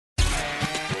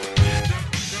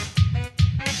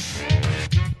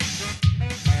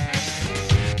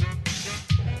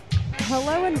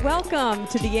and welcome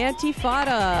to the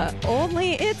Antifada.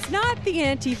 Only it's not the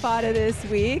Antifada this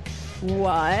week.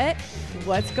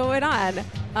 What's going on?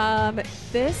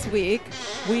 This week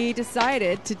we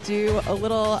decided to do a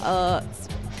little a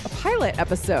pilot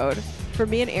episode for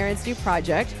me and Aaron's new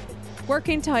project,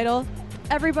 working title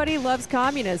Everybody Loves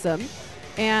Communism,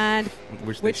 and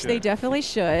which they definitely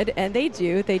should, and they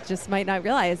do. They just might not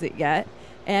realize it yet,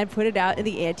 and put it out in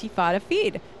the Antifada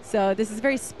feed. So this is a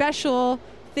very special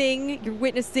thing you're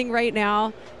witnessing right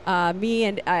now. Me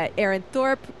and Aaron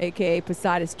Thorpe, a.k.a.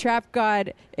 Posadas Trap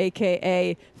God,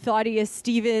 a.k.a. Claudius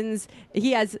Stevens.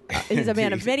 He's a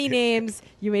man of many names.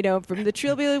 You may know him from the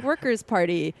Trillbilly Workers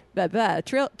Party.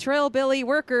 Trillbilly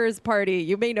Workers Party.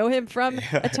 You may know him from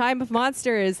A Time of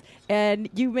Monsters. And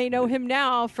you may know him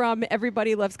now from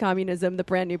Everybody Loves Communism, the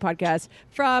brand new podcast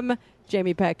from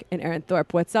Jamie Peck and Aaron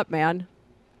Thorpe. What's up, man?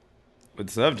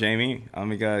 What's up, Jamie?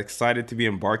 I'm excited to be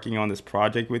embarking on this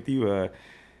project with you. I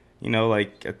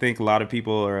think a lot of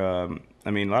people are,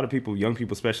 young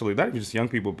people especially, not even just young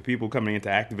people, but people coming into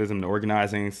activism and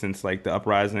organizing since like the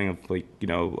uprising of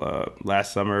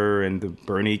last summer and the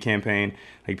Bernie campaign.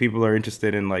 Like people are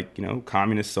interested in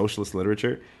communist socialist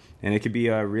literature, and it could be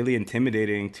really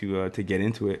intimidating to get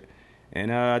into it.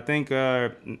 And I think,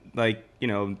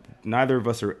 neither of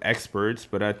us are experts,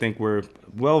 but I think we're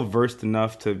well-versed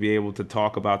enough to be able to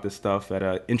talk about this stuff at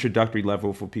an introductory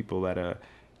level for people that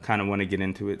kind of want to get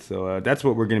into it. So that's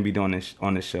what we're going to be doing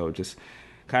on this show, just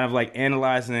kind of like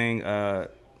analyzing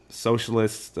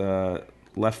socialist,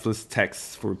 leftist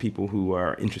texts for people who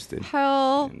are interested.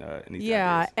 Hell, in these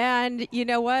yeah. ideas. And you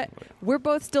know what? We're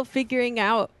both still figuring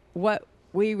out what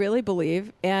we really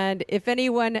believe, and if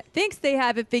anyone thinks they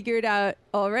haven't figured out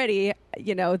already,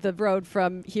 the road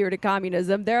from here to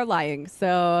communism, they're lying.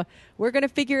 So we're going to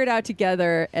figure it out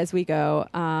together as we go.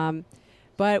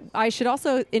 But I should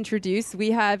also introduce,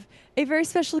 we have a very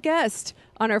special guest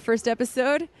on our first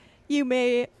episode. You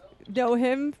may know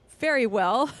him very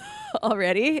well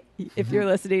already if you're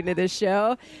listening to this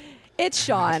show. It's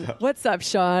Sean. What's up,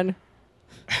 Sean?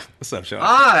 What's up, Sean?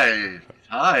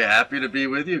 Hi, happy to be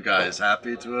with you guys.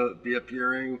 Happy to be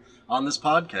appearing on this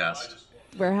podcast.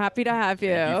 We're happy to have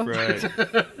you.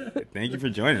 Thank you for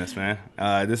joining us, man.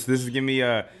 This is giving me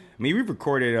we've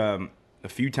recorded a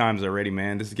few times already,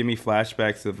 man. This is giving me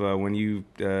flashbacks of when you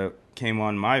came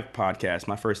on my podcast,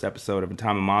 my first episode of A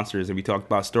Time of Monsters, and we talked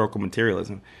about historical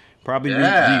materialism. Probably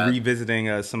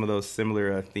revisiting some of those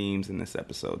similar themes in this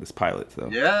episode, this pilot. So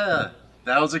yeah,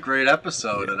 that was a great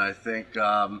episode, and I think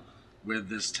with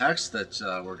this text that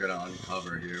we're going to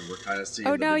uncover here, we're kind of seeing.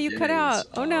 Oh no, you cut out.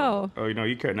 Oh no. Oh no,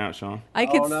 you cutting out, Sean. I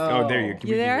could. No. Oh, there you.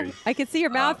 You there? I could see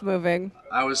your mouth moving.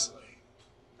 I was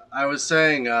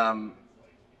saying,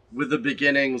 with the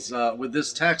beginnings, with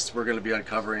this text, we're going to be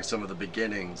uncovering some of the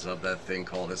beginnings of that thing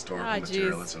called historical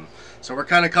materialism. So we're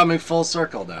kind of coming full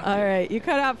circle now. All right, you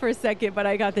cut out for a second, but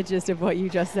I got the gist of what you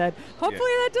just said. Hopefully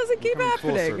that doesn't keep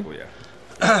happening. Full circle,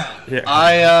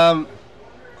 yeah.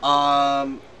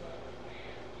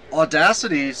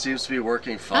 Audacity seems to be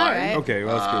working fine. Right. Okay,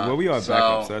 well, that's good. Well, we are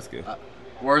backup, so that's good.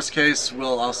 Worst case,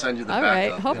 I'll send you the All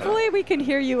backup. right. Hopefully we can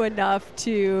hear you enough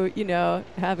to,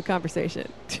 have a conversation.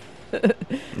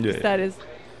 That is.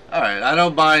 All right. I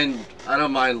don't mind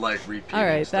like repeating. All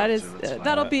right. Stuff That is. too.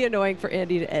 That'll be annoying for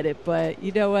Andy to edit, but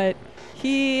you know what?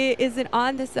 He isn't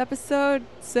on this episode,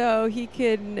 so he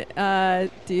can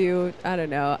do. I don't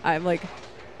know. I'm like.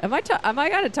 Am I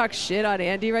going to talk shit on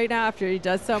Andy right now after he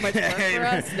does so much work for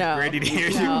us? No. Ready to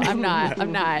hear you. I'm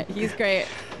not. He's great.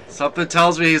 Something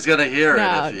tells me he's going to hear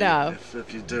it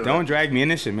if you do. Don't drag me in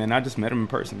this shit, man. I just met him in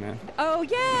person, man. Oh,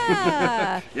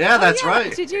 yeah. Yeah, that's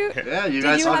right. Did you? Yeah, you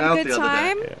guys hung out the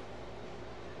other day.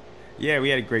 Yeah, we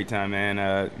had a great time,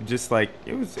 man. Just like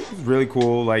it was really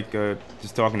cool. Like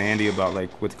just talking to Andy about like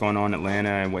what's going on in Atlanta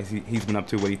and what he's been up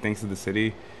to, what he thinks of the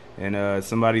city, and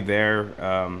somebody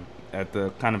there at the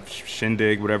kind of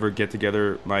shindig, whatever get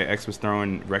together my ex was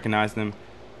throwing, recognized him,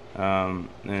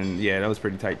 and yeah, that was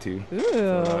pretty tight too. Ooh.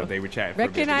 So, they were chatting.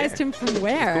 Recognized him from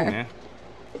where? Cool, man.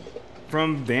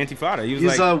 From the Antifada. He's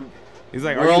like,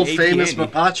 world are you famous AP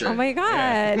Andy? mapache. Oh my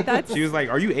God, that's. She was like,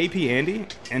 "Are you AP Andy?"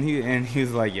 And he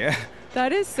was like, "Yeah."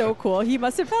 That is so cool. He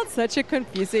must have felt such a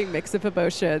confusing mix of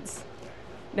emotions,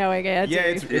 knowing Andy. Yeah,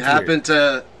 it's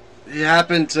He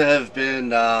happened to have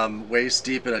been waist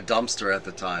deep in a dumpster at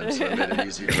the time, so it made it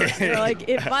easy to You're like,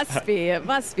 it must be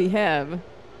him.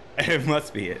 It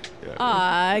must be it.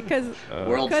 Yeah. Because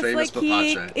world famous like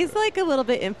he mapache. is like a little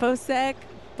bit infosec,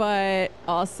 but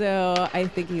also I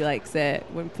think he likes it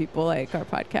when people like our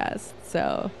podcast.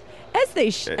 So as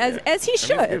he should. It's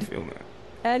a good feeling.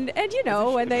 And you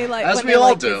know, when they like As when we they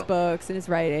all like do. his books and his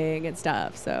writing and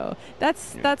stuff. So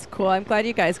that's cool. I'm glad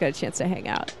you guys got a chance to hang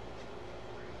out.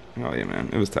 Oh yeah, man,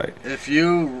 it was tight. If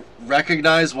you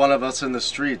recognize one of us in the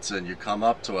streets and you come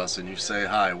up to us and you say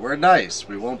hi, we're nice.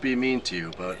 We won't be mean to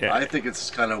you, but Yeah. I think it's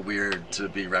kind of weird to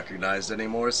be recognized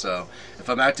anymore. So if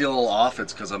I'm acting a little off,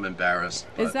 it's because I'm embarrassed.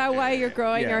 Is But that why you're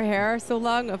growing Yeah. your hair so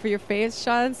long over your face,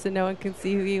 Sean, so no one can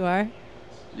see who you are?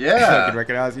 I yeah, could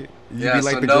recognize you. You'd yeah. be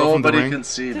like So the girl from The nobody Ring. can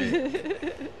see me.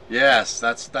 Yes,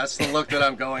 that's the look that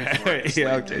I'm going for. this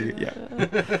Yeah, late okay, date. yeah.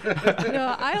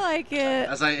 No, I like it.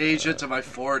 As I age into my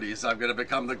 40s, I'm gonna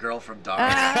become the girl from Dark.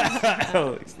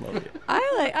 Oh, slowly.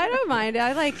 I don't mind.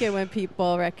 I like it when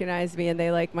people recognize me and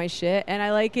they like my shit, and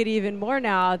I like it even more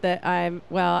now that I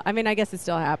guess it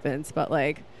still happens, but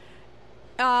like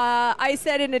I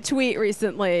said in a tweet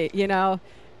recently, you know,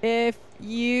 if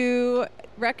you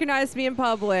recognize me in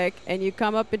public and you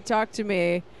come up and talk to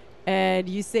me and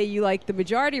you say you like the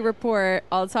Majority Report,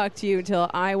 I'll talk to you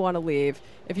until I want to leave.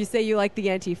 If you say you like the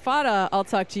Antifada, I'll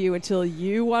talk to you until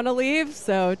you want to leave.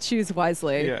 So choose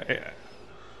wisely.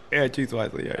 Yeah, choose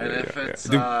wisely. Yeah, And yeah, if yeah, it's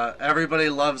yeah. everybody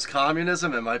loves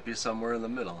communism, it might be somewhere in the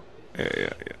middle. Yeah.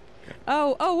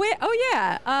 No,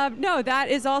 that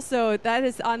is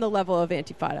on the level of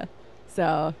Antifada.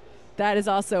 So that is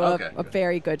also Okay. a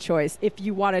very good choice. If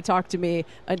you want to talk to me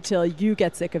until you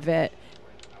get sick of it,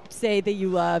 say that you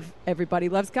love everybody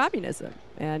loves communism,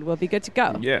 and we'll be good to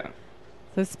go. Yeah.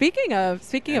 So speaking of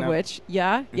which,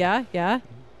 yeah. No,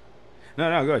 go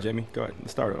ahead, Jamie. Go ahead.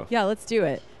 Let's start off. Yeah, let's do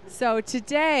it. So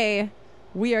today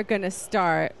we are going to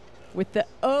start with the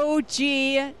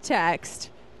OG text.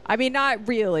 I mean, not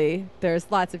really. There's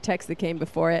lots of text that came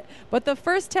before it. But the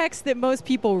first text that most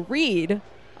people read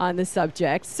on the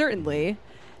subject, certainly,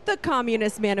 the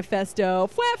Communist Manifesto,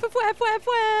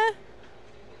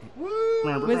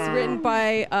 was written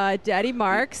by Daddy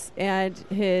Marx and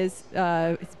his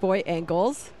boy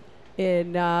Engels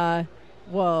in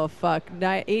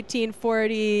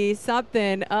 1840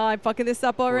 something. Oh, I'm fucking this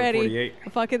up already.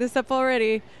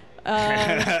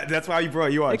 448. That's why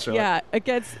you on, Sean. Yeah,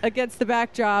 against the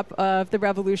backdrop of the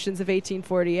revolutions of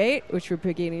 1848, which were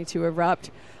beginning to erupt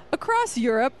across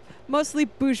Europe, mostly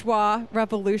bourgeois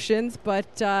revolutions,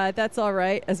 but that's all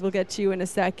right, as we'll get to in a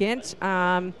second.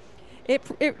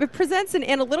 It presents an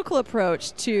analytical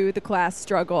approach to the class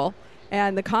struggle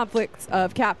and the conflicts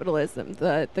of capitalism,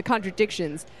 the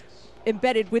contradictions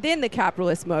embedded within the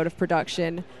capitalist mode of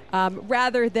production,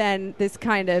 rather than this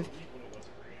kind of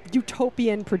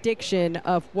utopian prediction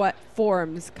of what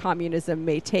forms communism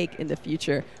may take in the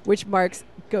future, which Marx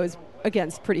goes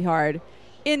against pretty hard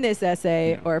in this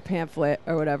essay or pamphlet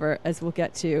or whatever, as we'll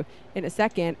get to in a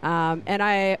second. And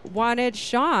I wanted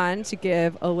Sean to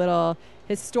give a little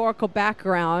historical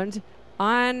background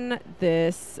on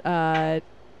this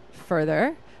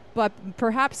further. But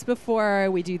perhaps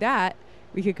before we do that,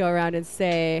 we could go around and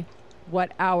say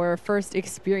what our first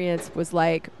experience was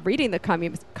like reading the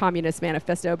Communist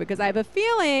Manifesto, because I have a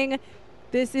feeling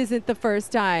this isn't the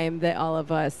first time that all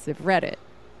of us have read it.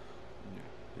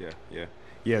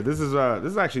 Yeah. This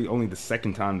is actually only the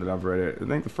second time that I've read it. I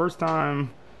think the first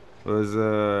time was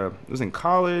in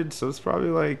college, so it's probably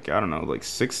like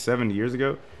 6-7 years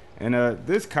ago. And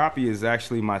this copy is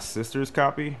actually my sister's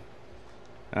copy.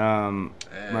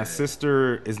 My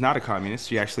sister is not a communist.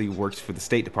 She actually works for the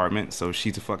State Department, so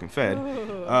she's a fucking Fed.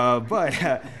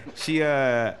 But she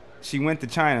went to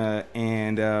China,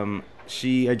 and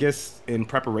she, I guess, in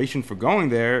preparation for going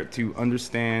there to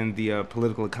understand the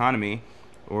political economy,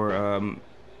 or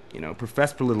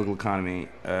profess political economy,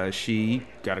 she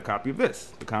got a copy of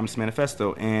this, the Communist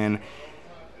Manifesto, and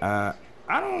I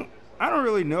don't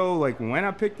really know like when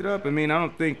I picked it up. I mean, I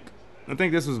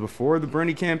think this was before the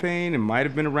Bernie campaign. It might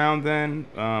have been around then.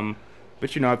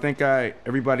 But I think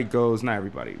everybody goes, not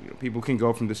everybody, people can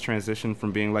go from this transition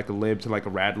from being like a lib to like a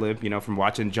rad lib, from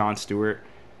watching Jon Stewart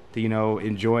to,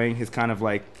 enjoying his kind of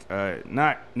like,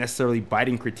 not necessarily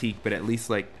biting critique, but at least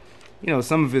like,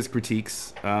 some of his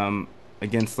critiques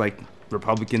against like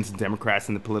Republicans and Democrats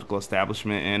and the political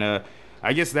establishment. And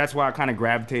I guess that's why I kind of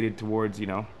gravitated towards,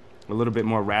 a little bit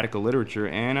more radical literature.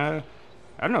 And I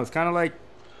don't know, it's kind of like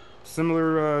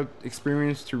similar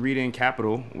experience to reading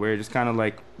Capital, where it just kind of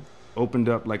like opened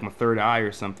up like my third eye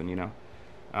or something,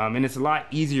 and it's a lot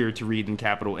easier to read than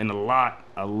Capital, and a lot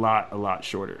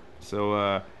shorter.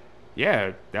 So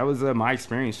that was my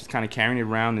experience, just kind of carrying it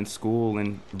around in school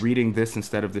and reading this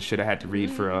instead of the shit I had to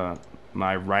read for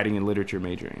my writing and literature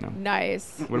major.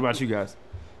 Nice. What about you guys?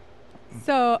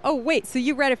 So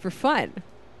you read it for fun?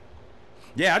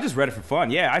 Yeah, I just read it for fun.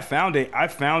 Yeah, I found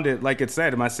it. Like it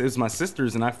said, it was my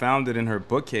sister's, and I found it in her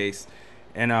bookcase.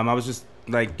 and I was just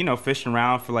like, fishing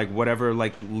around for like whatever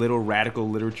like little radical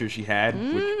literature she had,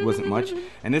 which wasn't much,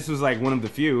 and this was like one of the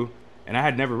few, and I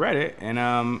had never read it,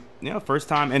 and first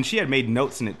time, and she had made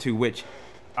notes in it too, which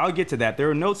I'll get to that. There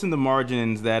are notes in the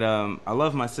margins that I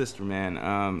love my sister,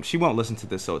 man. She won't listen to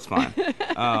this, so it's fine.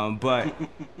 But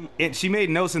she made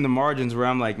notes in the margins where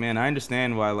I'm like, man, I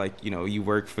understand why, like, you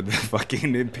work for the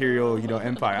fucking imperial,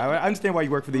 empire. I understand why you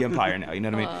work for the empire now. You know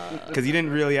what I mean? Because you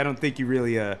didn't really. I don't think you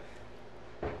really. You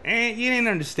didn't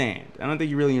understand. I don't think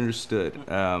you really understood,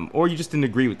 or you just didn't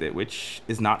agree with it, which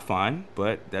is not fine.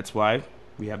 But that's why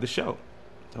we have the show.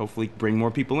 Hopefully bring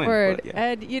more people in. Word. But,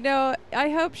 yeah. And, I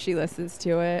hope she listens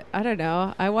to it. I don't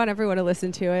know. I want everyone to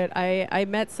listen to it. I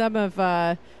met some of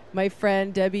my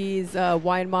friend Debbie's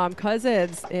wine mom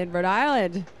cousins in Rhode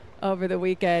Island over the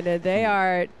weekend, and they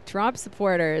are Trump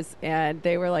supporters, and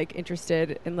they were like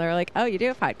interested, and they're like, oh, you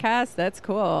do a podcast? That's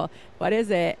cool. What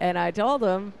is it? And I told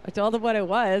them what it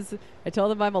was. I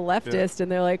told them I'm a leftist,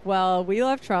 and they're like, well, we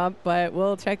love Trump, but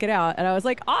we'll check it out. And I was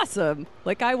like, awesome.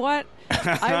 Like, I want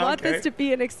this to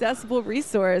be an accessible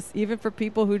resource, even for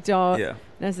people who don't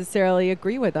necessarily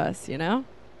agree with us, Yeah.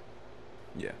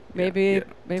 Maybe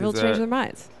we'll change their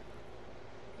minds.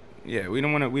 Yeah, we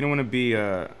don't want to be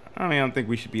I don't think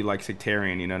we should be like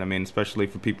sectarian, you know what I mean? Especially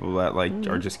for people that like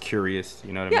are just curious,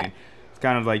 you know what I mean? It's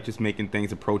kind of like just making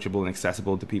things approachable and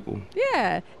accessible to people.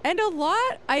 Yeah. And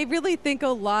I really think a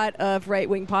lot of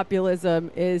right-wing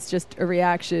populism is just a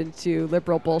reaction to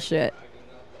liberal bullshit.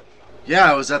 Yeah,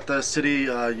 I was at the City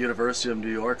University of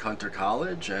New York, Hunter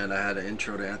College, and I had an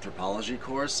intro to anthropology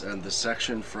course, and the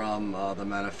section from the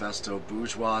manifesto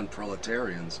Bourgeois and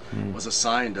Proletarians was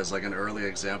assigned as like an early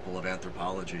example of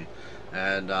anthropology.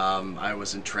 And I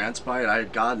was entranced by it. I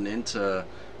had gotten into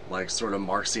like sort of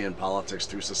Marxian politics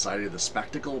through Society of the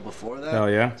Spectacle before that. Oh,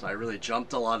 yeah? So I really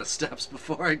jumped a lot of steps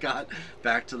before I got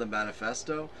back to the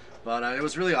manifesto. But it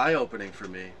was really eye-opening for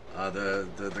me, the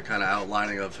kind of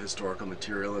outlining of historical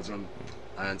materialism,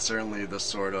 and certainly the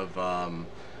sort of,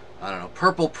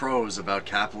 purple prose about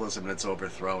capitalism and its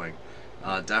overthrowing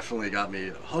definitely got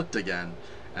me hooked again.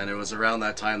 And it was around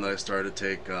that time that I started to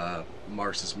take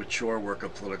Marx's mature work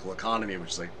of political economy,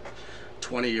 which is like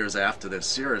 20 years after this,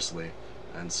 seriously.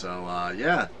 And so,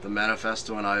 the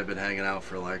manifesto and I have been hanging out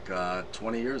for like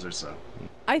 20 years or so.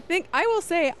 I think I will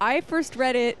say I first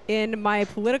read it in my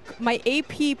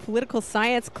AP political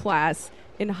science class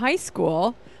in high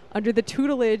school under the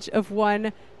tutelage of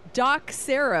one Doc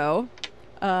Sero.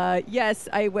 Yes,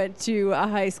 I went to a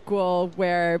high school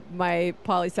where my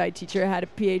poli-sci teacher had a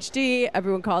PhD.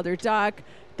 Everyone called her Doc.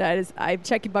 I'm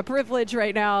checking my privilege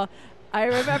right now. I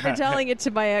remember telling it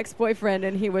to my ex-boyfriend,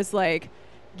 and he was like,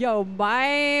 yo,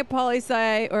 my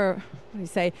poli-sci, or what do you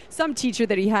say, some teacher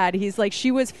that he had, he's like,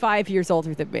 she was 5 years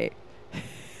older than me.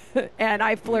 And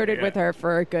I flirted with her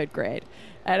for a good grade.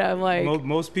 And I'm like...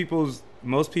 Most people's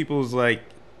like,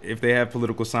 if they have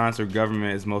political science or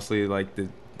government, is mostly like the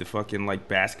fucking like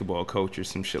basketball coach or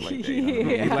some shit like that.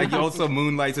 He like also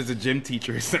moonlights as a gym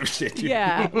teacher or some shit.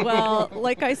 Yeah, well,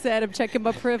 like I said, I'm checking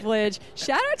my privilege.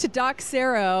 Shout out to Doc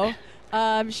Sero.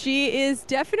 She is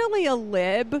definitely a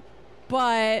lib,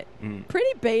 but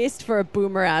pretty based for a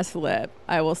boomer-ass lib,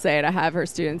 I will say, to have her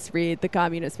students read the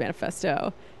Communist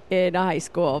Manifesto in a high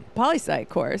school poli-sci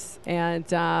course.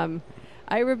 And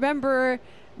I remember,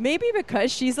 maybe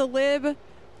because she's a lib,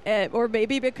 or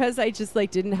maybe because I just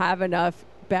like didn't have enough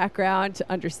background to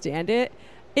understand it,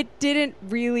 it didn't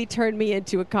really turn me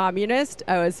into a communist.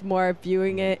 I was more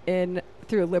viewing it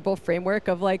through a liberal framework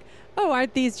of like, oh,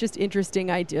 aren't these just interesting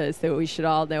ideas that we should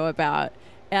all know about?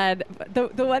 And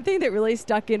the one thing that really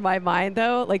stuck in my mind,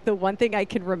 though, like the one thing I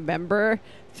can remember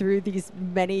through these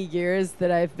many years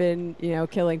that I've been,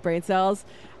 killing brain cells,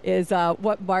 is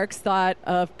what Marx thought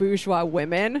of bourgeois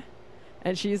women.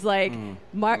 And she's like,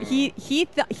 he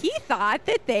thought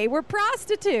that they were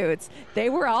prostitutes.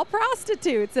 They were all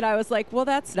prostitutes. And I was like, well,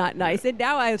 that's not nice. And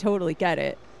now I totally get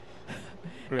it.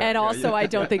 And also, I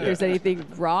don't think there's anything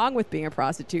wrong with being a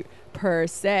prostitute per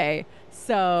se.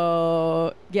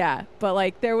 So, yeah. But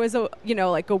like there was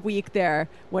like a week there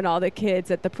when all the kids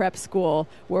at the prep school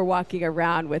were walking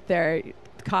around with their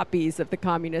copies of the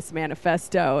Communist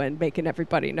Manifesto and making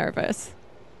everybody nervous.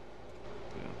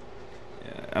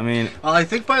 I mean, well, I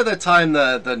think by the time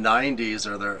the 90s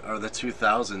or the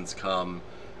 2000s come,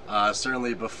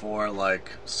 Certainly before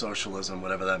like socialism,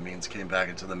 whatever that means, came back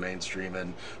into the mainstream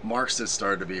and Marxists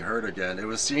started to be heard again. It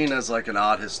was seen as like an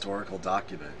odd historical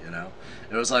document, you know?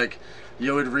 It was like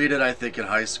you would read it, I think, in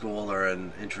high school or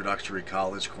in introductory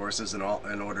college courses in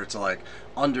order to like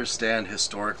understand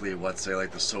historically what, say,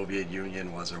 like the Soviet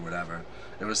Union was or whatever.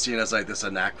 It was seen as like this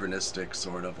anachronistic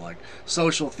sort of like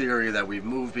social theory that we've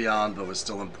moved beyond, but was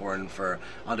still important for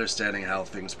understanding how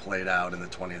things played out in the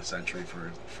 20th century,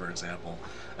 for example.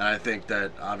 And I think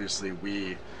that obviously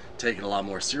we take it a lot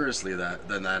more seriously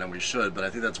than that, and we should. But I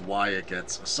think that's why it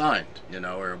gets assigned, you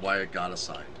know, or why it got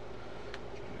assigned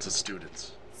to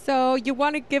students. So you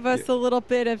want to give us a little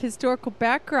bit of historical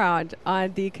background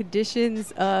on the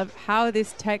conditions of how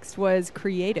this text was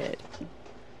created?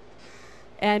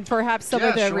 And perhaps some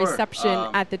of the reception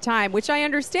at the time, which I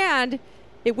understand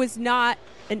it was not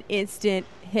an instant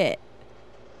hit.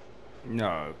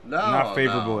 No, not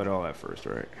favorable at all at first,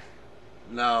 right?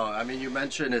 No, I mean, you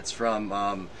mentioned it's from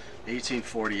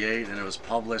 1848, and it was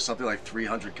published, something like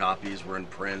 300 copies were in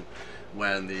print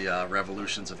when the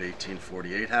revolutions of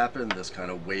 1848 happened, this kind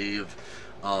of wave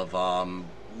of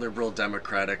liberal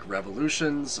democratic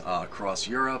revolutions across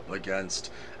Europe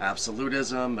against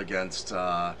absolutism, against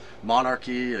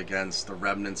monarchy, against the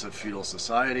remnants of feudal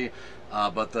society.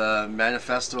 But the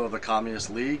Manifesto of the Communist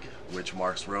League, which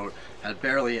Marx wrote, had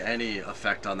barely any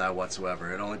effect on that whatsoever.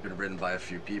 It had only been written by a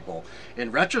few people.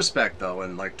 In retrospect, though,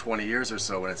 in like 20 years or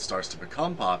so, when it starts to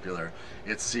become popular,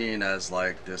 it's seen as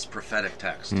like this prophetic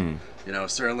text. You know,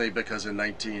 certainly because in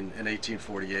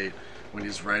 1848, when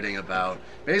he's writing about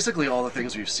basically all the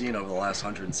things we've seen over the last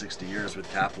 160 years with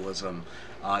capitalism,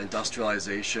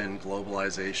 industrialization,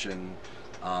 globalization,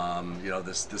 you know,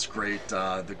 this great,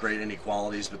 the great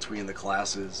inequalities between the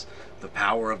classes, the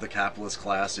power of the capitalist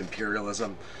class,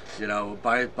 imperialism. You know,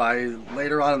 by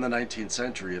later on in the 19th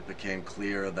century, it became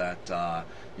clear that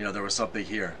you know, there was something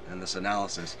here in this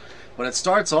analysis. But it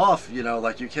starts off, you know,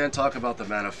 like you can't talk about the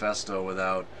manifesto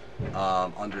without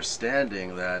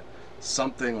understanding that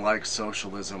something like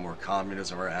socialism or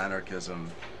communism or anarchism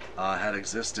had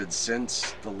existed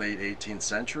since the late 18th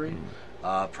century,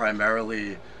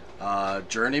 primarily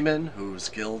journeymen whose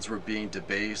guilds were being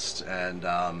debased, and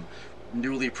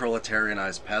newly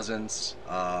proletarianized peasants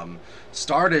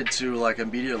started to like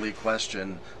immediately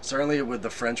question, certainly with the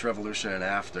French Revolution and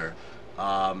after,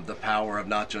 the power of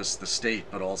not just the state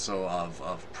but also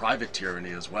of private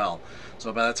tyranny as well.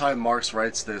 So by the time Marx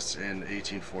writes this in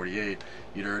 1848,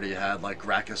 you'd already had like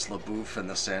Gracchus Leboeuf and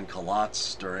the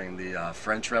Sans-Culottes during the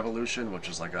French Revolution, which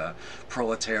was like a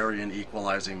proletarian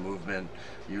equalizing movement.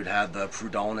 You'd had the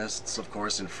Proudhonists, of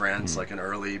course, in France, like an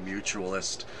early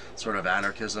mutualist sort of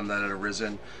anarchism that had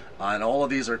arisen. And all of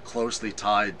these are closely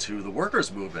tied to the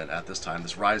workers' movement at this time,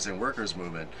 this rising workers'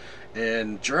 movement.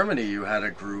 In Germany, you had a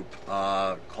group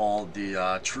called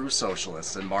the True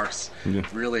Socialists, and Marx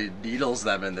really needles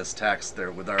them in this text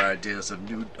there with our ideas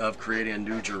of creating a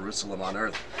new Jerusalem on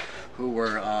earth, who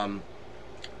were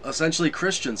essentially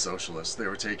Christian socialists. They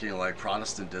were taking like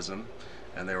Protestantism,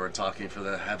 and they were talking for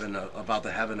the heaven about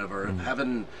the heaven of earth,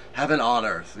 heaven on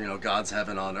earth, you know, God's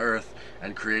heaven on earth,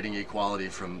 and creating equality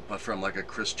from like a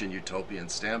Christian utopian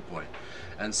standpoint.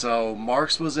 And so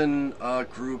Marx was in a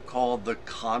group called the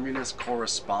Communist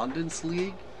Correspondence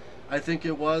League, I think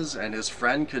it was, and his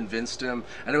friend convinced him,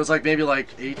 and it was like maybe like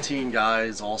 18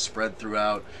 guys all spread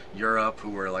throughout Europe who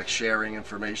were like sharing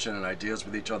information and ideas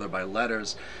with each other by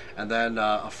letters. And then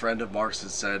a friend of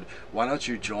Marx's said, why don't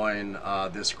you join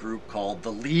this group called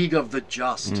the League of the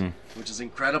Just, which is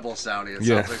incredible sounding. It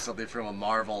sounds like something from a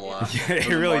Marvel it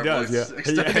really does,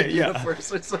 extended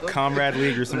universe or something. Comrade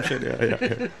League or some shit.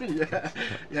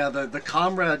 The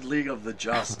Comrade League of the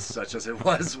Just, such as it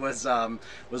was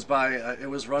by it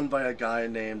was run by a guy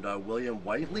named William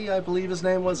Whiteley, I believe his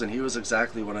name was, and he was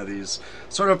exactly one of these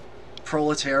sort of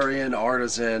proletarian,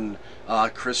 artisan,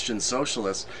 Christian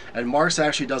socialists. And Marx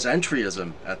actually does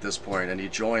entryism at this point, and he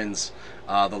joins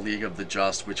the League of the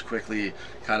Just, which quickly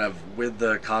kind of, with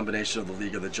the combination of the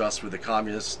League of the Just with the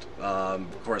Communist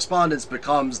Correspondence,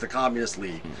 becomes the Communist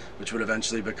League, which would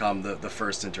eventually become the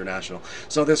First International.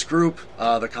 So this group,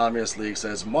 the Communist League,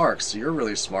 says, Marx, you're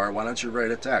really smart, why don't you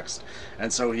write a text?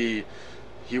 And so he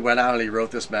went out and he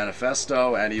wrote this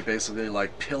manifesto, and he basically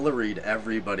like pilloried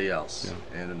everybody else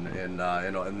in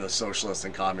the socialist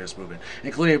and communist movement,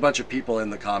 including a bunch of people in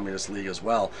the Communist League as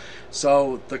well.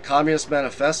 So the Communist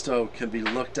Manifesto can be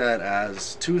looked at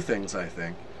as two things, I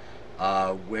think,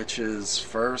 which is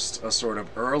first a sort of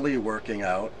early working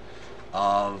out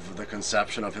of the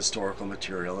conception of historical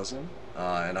materialism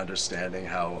and understanding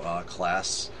how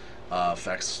class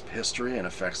affects history and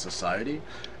affects society.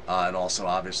 and also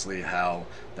obviously how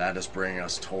that is bringing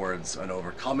us towards an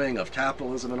overcoming of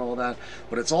capitalism and all that.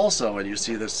 But it's also, and you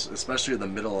see this especially in the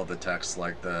middle of the text,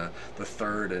 like the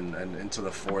third and into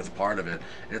the fourth part of it,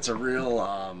 it's a real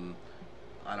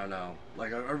I don't know,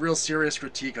 like a real serious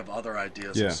critique of other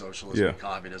ideas of socialism and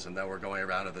communism that were going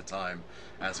around at the time,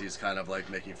 as he's kind of like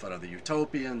making fun of the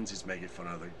utopians, he's making fun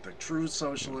of the true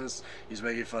socialists, he's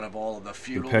making fun of all of the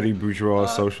feudal... The petty bourgeois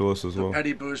socialists as well. The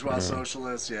petty bourgeois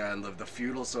socialists, and the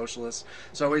feudal socialists.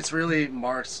 So it's really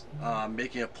Marx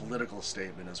making a political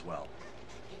statement as well.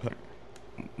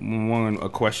 A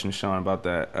question, Sean, about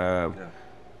that.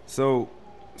 So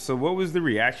what was the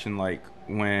reaction like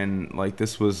when like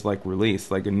this was like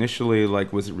released? Like initially,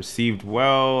 like was it received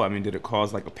well? I mean, did it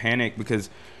cause like a panic? Because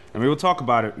I mean, we'll talk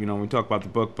about it, when we talk about the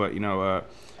book. But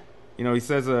he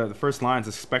says the first line is,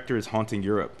 "A specter is haunting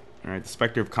Europe." Right, the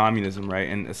specter of communism, right?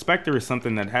 And a specter is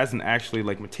something that hasn't actually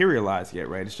like materialized yet,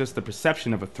 right? It's just the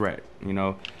perception of a threat,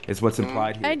 is what's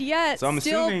implied here. And yet, so I'm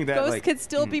assuming that ghosts could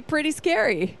still be pretty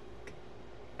scary.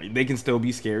 They can still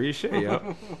be scary as shit, yeah.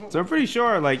 So I'm pretty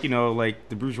sure, like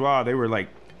the bourgeois, they were like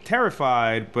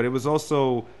terrified, but it was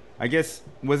also, I guess,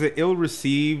 was it ill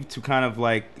received to kind of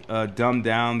like dumb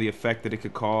down the effect that it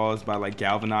could cause by like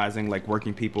galvanizing like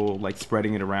working people, like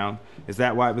spreading it around? Is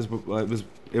that why it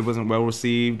wasn't well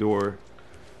received, or?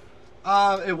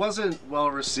 It wasn't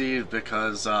well received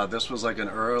because this was like an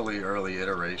early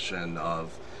iteration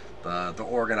of the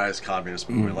organized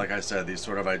communist movement. Like I said, these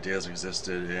sort of ideas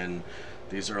existed in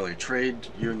these early trade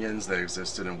unions. They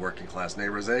existed in working class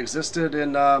neighborhoods. They existed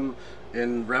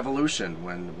in revolution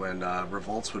when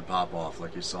revolts would pop off,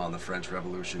 like you saw in the French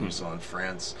Revolution. You saw in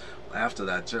France after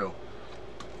that too.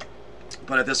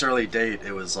 But at this early date,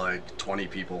 it was like 20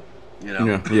 people,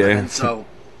 Yeah. And so,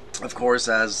 of course,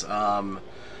 as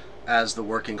the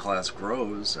working class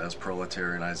grows, as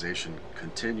proletarianization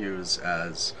continues,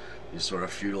 as these sort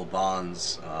of feudal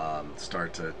bonds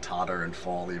start to totter and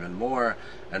fall even more,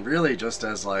 and really just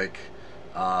as like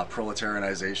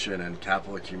proletarianization and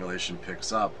capital accumulation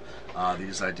picks up,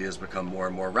 these ideas become more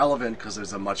and more relevant because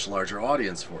there's a much larger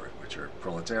audience for it, which are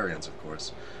proletarians, of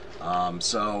course.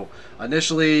 So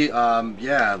initially,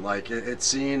 it's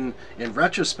seen in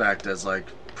retrospect as like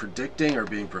predicting or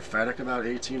being prophetic about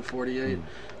 1848,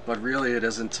 but really it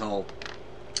isn't until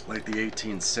like the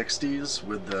 1860s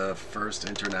with the first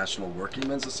International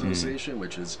Workingmen's Association,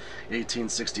 which is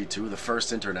 1862, the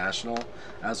first international,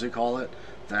 as we call it,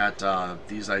 that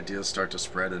these ideas start to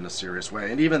spread in a serious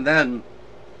way. And even then,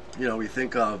 we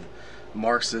think of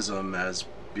Marxism as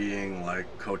being like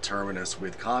coterminous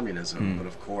with communism, but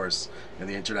of course in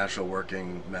the International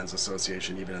Working Men's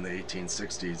Association, even in the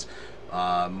 1860s,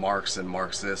 Marx and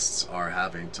Marxists are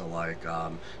having to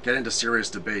get into serious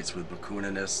debates with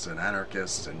Bakuninists and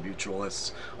anarchists and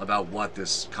mutualists about what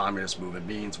this communist movement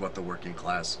means, what the working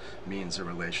class means in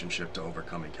relationship to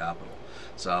overcoming capital.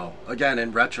 So again,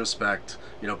 in retrospect,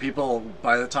 people,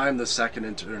 by the time the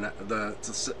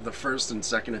first and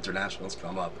second internationals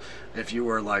come up, if you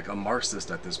were like a Marxist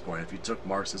at this point, if you took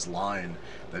Marx's line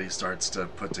that he starts to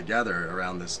put together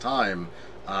around this time,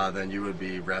 then you would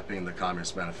be repping the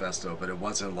Communist Manifesto, but it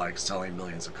wasn't like selling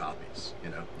millions of copies,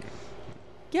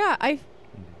 Yeah,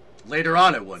 Later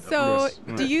on it would. So,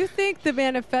 do you think the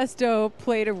manifesto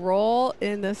played a role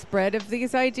in the spread of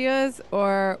these ideas,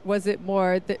 or was it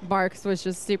more that Marx was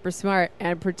just super smart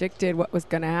and predicted what was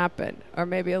going to happen? Or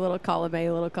maybe a little column A,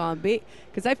 a little column B?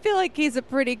 Because I feel like he's a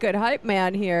pretty good hype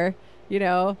man here,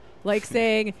 like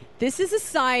saying, this is a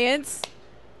science,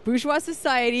 bourgeois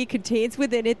society contains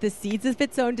within it the seeds of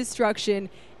its own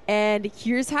destruction, and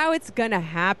here's how it's gonna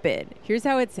happen. Here's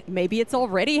how maybe it's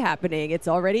already happening. It's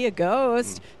already a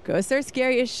ghost. Ghosts are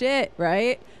scary as shit,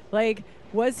 right? Like,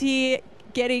 was he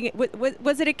getting,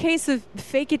 was it a case of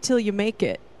fake it till you make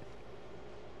it?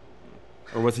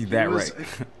 Or was he right?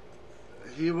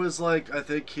 He was I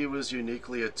think he was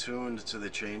uniquely attuned to the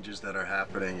changes that are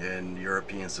happening in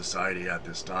European society at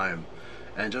this time.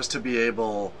 And just to be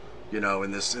able,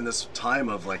 in this time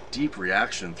of deep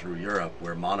reaction through Europe,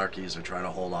 where monarchies are trying to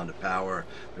hold on to power,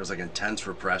 there's intense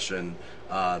repression,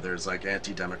 there's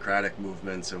anti-democratic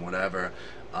movements and whatever,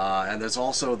 and there's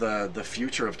also the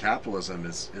future of capitalism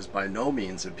is by no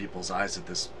means in people's eyes at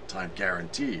this time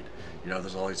guaranteed.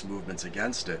 There's all these movements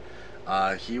against it.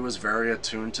 He was very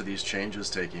attuned to these changes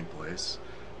taking place,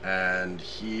 and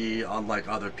he, unlike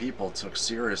other people, took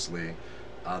seriously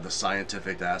the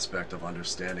scientific aspect of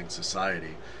understanding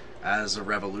society. as a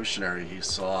revolutionary, he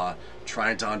saw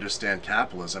trying to understand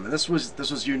capitalism, and this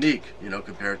was unique,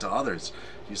 compared to others.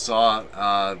 He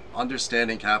saw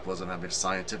understanding capitalism, having a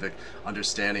scientific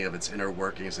understanding of its inner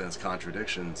workings and its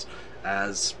contradictions,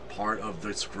 as part of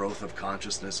this growth of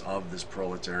consciousness of this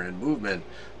proletarian movement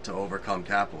to overcome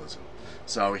capitalism.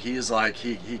 So he's like,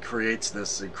 he creates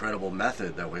this incredible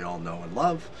method that we all know and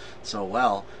love so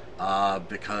well,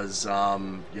 because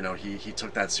he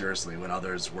took that seriously when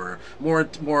others were more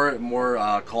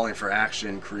calling for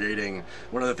action, creating.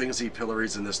 One of the things he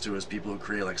pillories in this too is people who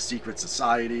create like secret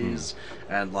societies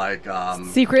and like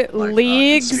secret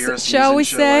leagues, shall we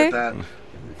say? Like that.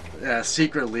 Yeah,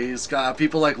 secret leagues.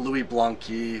 People like Louis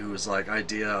Blanqui, whose like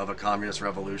idea of a communist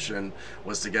revolution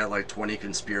was to get like 20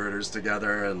 conspirators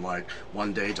together and like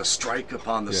one day just strike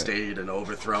upon the state and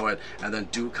overthrow it, and then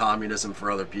do communism for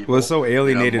other people. Well, it's so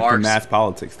alienated from mass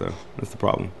politics, though. That's the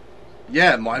problem.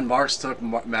 Yeah, and Marx took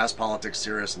mass politics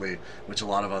seriously, which a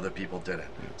lot of other people didn't.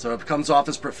 So it comes off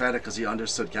as prophetic because he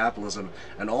understood capitalism,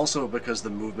 and also because the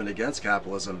movement against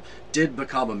capitalism did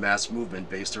become a mass movement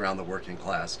based around the working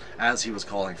class, as he was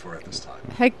calling for at this time.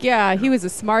 Heck yeah, he was a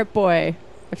smart boy.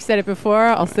 I've said it before,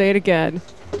 I'll say it again.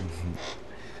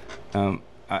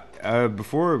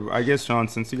 Before, I guess, Sean,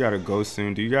 since you got to go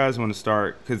soon, do you guys want to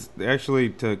start? Because actually,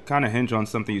 to kind of hinge on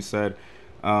something you said,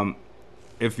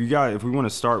 if we want to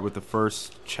start with the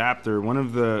first chapter, one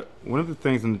of the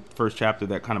things in the first chapter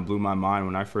that kind of blew my mind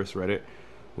when I first read it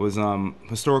was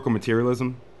historical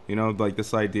materialism. Like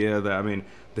this idea that,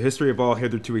 the history of all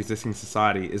hitherto existing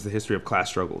society is the history of class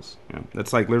struggles.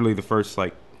 That's like literally the first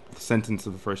like sentence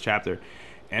of the first chapter,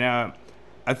 and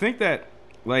I think that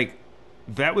like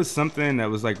that was something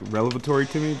that was like revelatory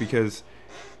to me, because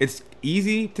it's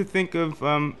easy to think of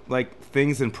like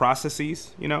things in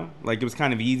processes, like it was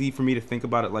kind of easy for me to think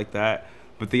about it like that.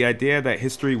 But the idea that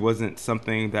history wasn't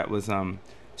something that was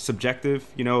subjective,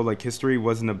 like history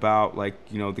wasn't about like,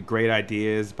 the great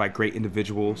ideas by great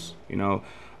individuals,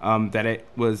 that it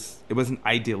wasn't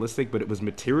idealistic, but it was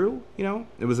material,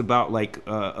 it was about like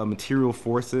material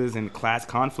forces and class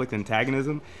conflict,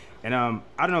 antagonism. And I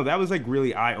don't know, that was like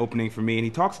really eye-opening for me. And he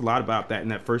talks a lot about that in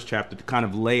that first chapter to kind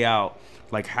of lay out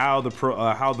like how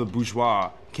the bourgeois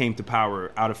came to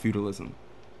power out of feudalism,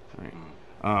 right?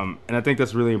 And I think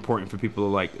that's really important for people to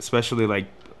like, especially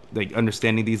like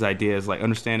understanding these ideas, like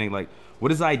understanding like what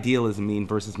does idealism mean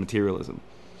versus materialism,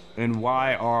 and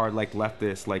why are like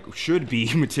leftists like should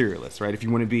be materialists, right? If you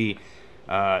want to be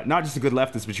not just a good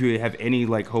leftist, but you have any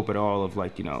like hope at all of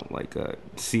like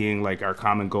seeing like our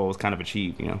common goals kind of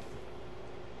achieved,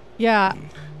 Yeah.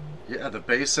 Yeah, the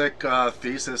basic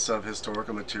thesis of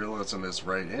historical materialism is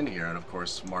right in here, and of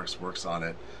course Marx works on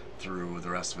it through the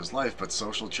rest of his life. But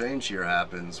social change here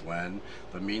happens when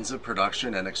the means of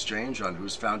production and exchange on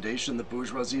whose foundation the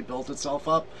bourgeoisie built itself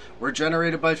up were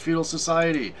generated by feudal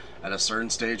society. At a certain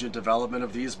stage in development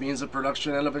of these means of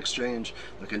production and of exchange,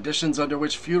 the conditions under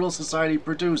which feudal society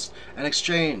produced and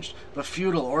exchanged, the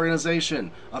feudal organization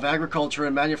of agriculture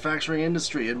and manufacturing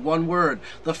industry, in one word,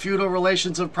 the feudal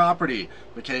relations of property,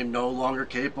 became no longer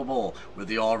capable with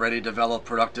the already developed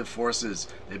productive forces.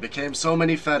 They became so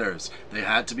many fetters, they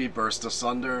had to be burst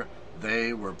asunder.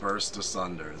 They were burst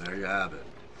asunder. There you have it.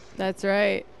 That's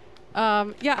right.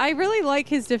 Yeah, I really like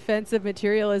his defense of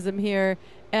materialism here.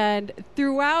 And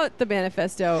throughout the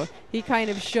manifesto, he kind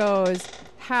of shows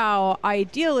how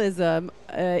idealism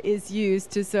is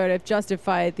used to sort of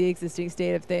justify the existing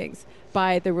state of things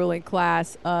by the ruling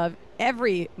class of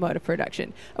every mode of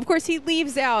production. Of course, he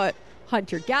leaves out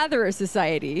hunter-gatherer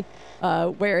society,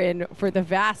 wherein for the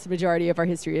vast majority of our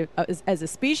history as a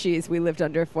species, we lived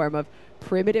under a form of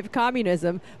primitive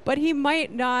communism, but he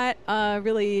might not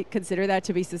really consider that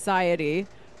to be society,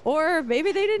 or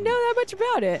maybe they didn't know that much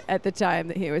about it at the time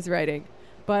that he was writing.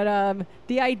 But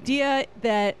the idea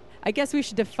that, I guess we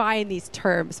should define these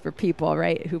terms for people,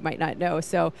 right, who might not know.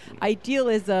 So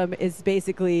idealism is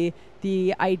basically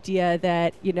the idea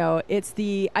that, it's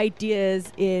the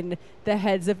ideas in the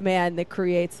heads of man that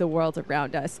creates the world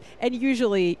around us. And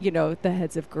usually, the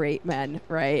heads of great men,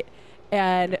 right?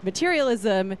 And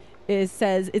materialism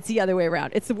says it's the other way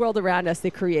around. It's the world around us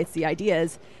that creates the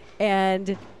ideas.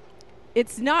 And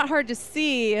it's not hard to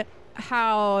see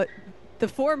how the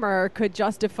former could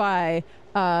justify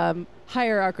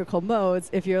hierarchical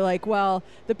modes if you're like, well,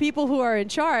 the people who are in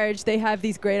charge, they have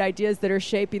these great ideas that are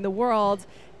shaping the world,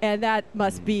 and that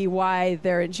must be why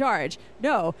they're in charge.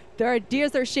 No, their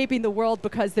ideas are shaping the world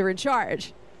because they're in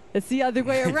charge. It's the other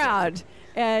way around.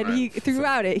 And Right.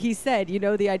 throughout it, he said,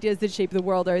 the ideas that shape the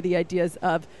world are the ideas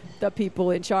of the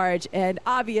people in charge. And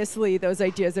obviously, those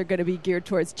ideas are going to be geared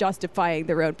towards justifying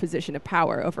their own position of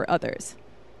power over others.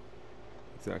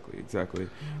 Exactly.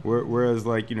 Whereas,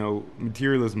 like, you know,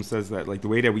 materialism says that, like, the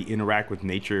way that we interact with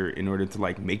nature in order to,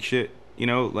 like, make shit, you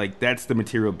know, like, that's the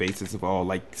material basis of all,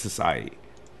 like, society,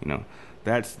 you know.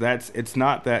 That's it's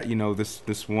not that, you know,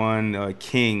 this one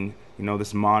king, you know,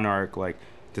 this monarch, like,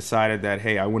 decided that,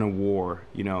 hey, I win a war,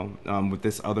 you know, with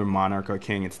this other monarch or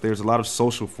king. There's a lot of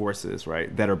social forces,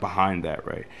 right, that are behind that,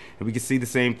 right? And we can see the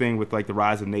same thing with, like, the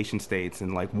rise of nation states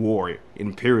and, like, war,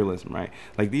 imperialism, right?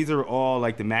 Like, these are all,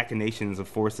 like, the machinations of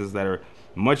forces that are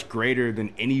much greater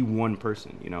than any one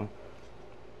person, you know.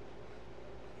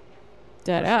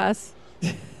 Dead ass.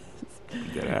 Dead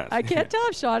ass. I can't tell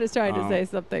if Sean is trying to say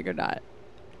something or not.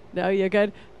 No, you're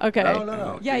good. Okay.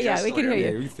 No. Yeah, we can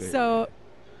hear you. So.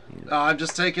 I'm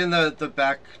just taking the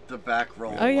back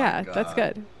roll. Oh yeah, that's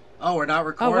good. Oh, we're not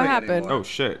recording. Oh, what happened? Anymore. Oh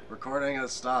shit. Recording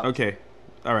has stopped. Okay.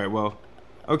 All right. Well.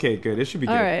 Okay. Good. It should be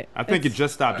good. All right. I think it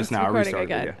just stopped just now. I restarted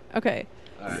again. it. Yeah. Okay.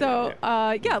 Right, So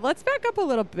let's back up a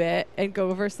little bit and go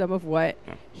over some of what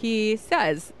he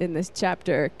says in this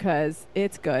chapter because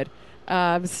it's good.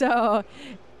 So.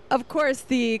 Of course,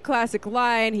 the classic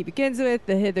line he begins with,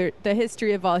 the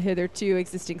history of all hitherto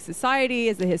existing society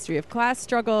is the history of class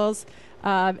struggles.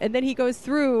 And then he goes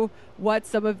through what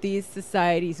some of these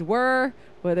societies were,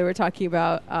 whether we're talking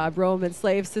about Roman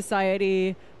slave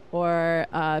society or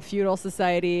feudal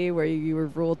society where you were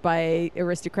ruled by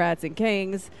aristocrats and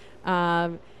kings.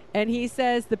 And he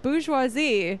says the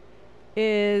bourgeoisie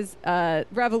is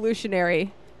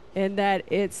revolutionary in that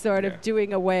it's sort of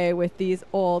doing away with these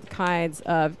old kinds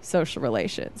of social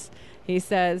relations. He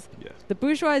says, the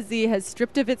bourgeoisie has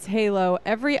stripped of its halo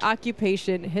every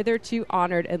occupation hitherto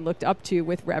honored and looked up to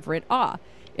with reverent awe.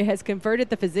 It has converted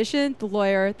the physician, the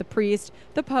lawyer, the priest,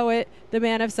 the poet, the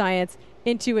man of science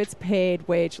into its paid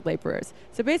wage laborers.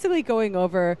 So basically going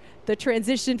over the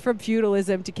transition from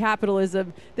feudalism to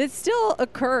capitalism that's still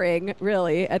occurring,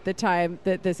 really, at the time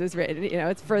that this was written. You know,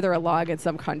 it's further along in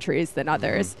some countries than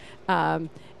others. And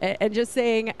just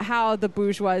saying how the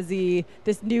bourgeoisie,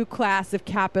 this new class of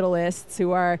capitalists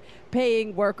who are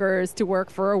paying workers to work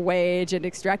for a wage and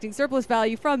extracting surplus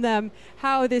value from them,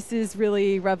 how this is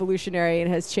really revolutionary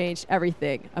and has changed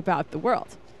everything about the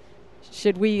world.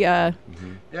 Should we... Yeah,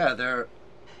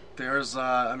 there's,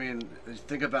 I mean,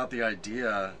 think about the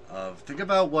idea of... Think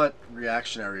about what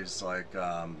reactionaries, like,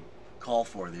 call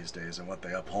for these days and what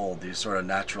they uphold, these sort of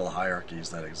natural hierarchies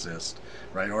that exist,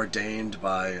 right? Ordained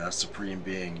by a supreme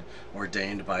being,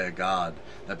 ordained by a god,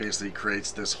 that basically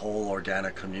creates this whole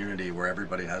organic community where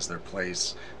everybody has their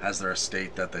place, has their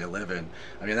estate that they live in.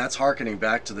 I mean, that's hearkening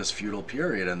back to this feudal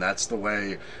period, and that's the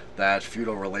way that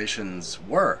feudal relations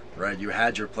were, right? You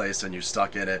had your place and you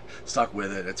stuck in it, stuck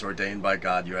with it. It's ordained by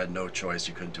God. You had no choice.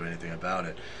 You couldn't do anything about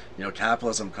it. You know,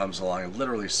 capitalism comes along and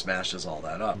literally smashes all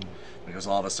that up. Because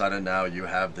all of a sudden now you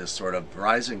have this sort of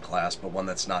rising class, but one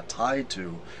that's not tied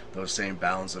to those same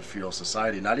bounds of feudal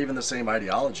society, not even the same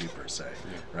ideology per se,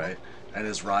 right? And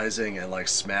is rising and like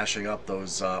smashing up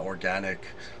those organic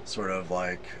sort of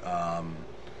like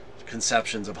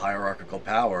conceptions of hierarchical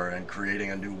power and creating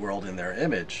a new world in their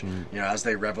image. You know, as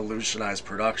they revolutionize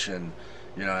production,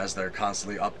 you know, as they're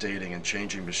constantly updating and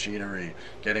changing machinery,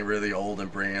 getting really old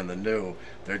and bringing in the new,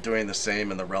 they're doing the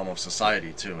same in the realm of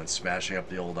society too, and smashing up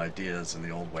the old ideas and the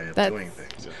old way of doing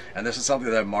things. And this is something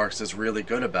that Marx is really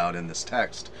good about in this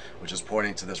text, which is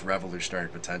pointing to this revolutionary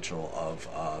potential of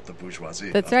the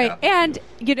bourgeoisie. That's right. And,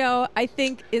 you know, I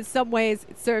think in some ways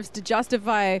it serves to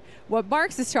justify what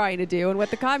Marx is trying to do and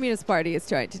what the Communist Party is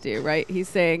trying to do, right? He's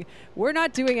saying, we're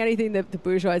not doing anything that the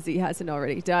bourgeoisie hasn't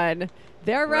already done.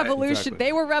 They're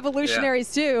They were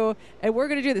revolutionaries too, and we're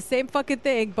going to do the same fucking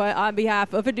thing, but on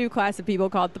behalf of a new class of people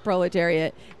called the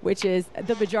proletariat, which is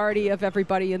the majority of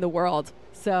everybody in the world.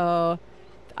 So,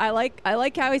 I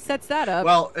like how he sets that up.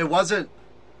 Well, it wasn't.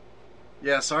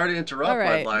 Yeah, sorry to interrupt. All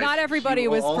right, but like, not everybody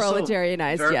was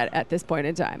proletarianized yet at this point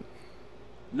in time.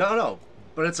 No,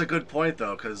 but it's a good point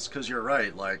though, because you're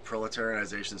right. Like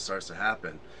proletarianization starts to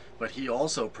happen, but he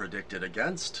also predicted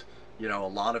against. You know, a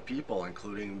lot of people,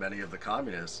 including many of the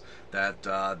communists, that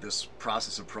this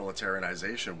process of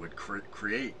proletarianization would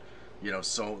create, you know,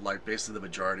 so like basically the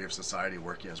majority of society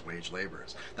working as wage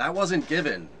laborers. That wasn't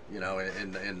given, you know,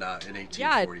 in 1848.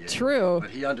 Yeah, true.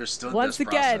 But he understood Once this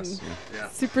again, process. Yeah.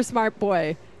 Super smart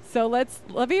boy. So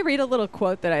let me read a little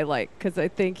quote that I like because I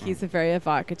think he's a very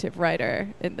evocative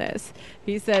writer in this.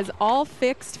 He says, all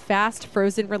fixed, fast,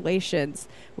 frozen relations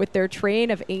with their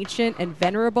train of ancient and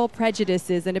venerable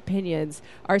prejudices and opinions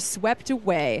are swept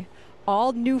away.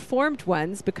 All new-formed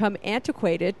ones become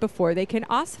antiquated before they can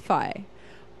ossify.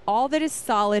 All that is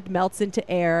solid melts into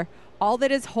air. all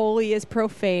that is holy is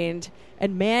profaned,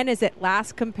 and man is at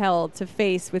last compelled to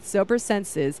face with sober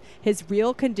senses his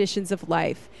real conditions of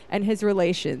life and his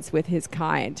relations with his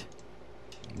kind.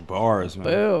 Bars, man.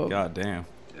 Boom. God damn.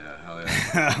 Yeah, hell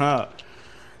yeah.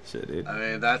 Shit, dude. I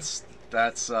mean, that's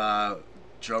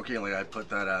jokingly, I put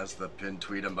that as the pinned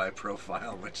tweet on my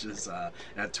profile, which is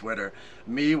at Twitter.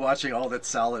 Me watching all that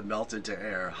salad melt into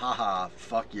air. Haha,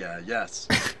 fuck yeah, yes.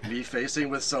 Me facing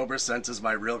with sober senses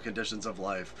my real conditions of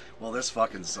life. Well, this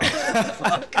fucking sucks.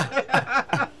 Fuck.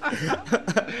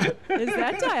 Is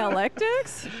that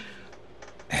dialectics?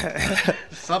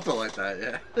 Something like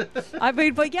that, yeah. I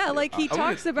mean, but yeah, like he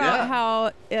talks about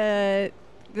how the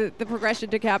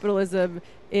progression to capitalism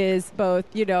is both,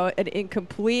 you know, an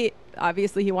incomplete.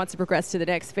 Obviously, he wants to progress to the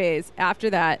next phase after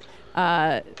that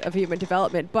of human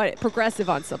development, but progressive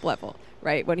on some level,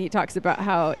 right? When he talks about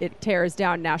how it tears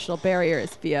down national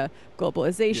barriers via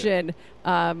globalization,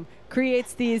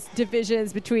 creates these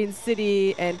divisions between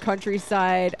city and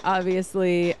countryside.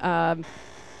 Obviously,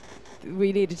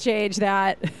 we need to change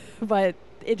that, but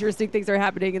interesting things are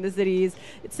happening in the cities.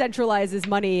 It centralizes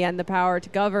money and the power to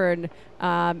govern,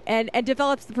 and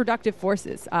develops the productive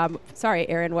forces. Sorry,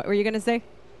 Aaron, what were you going to say?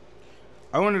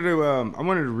 I wanted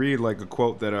to read like a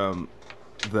quote that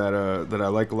I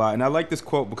like a lot, and I like this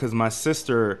quote because my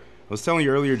sister. I was telling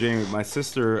you earlier, Jamie. My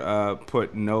sister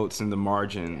put notes in the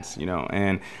margins, you know,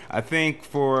 and I think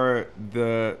for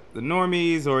the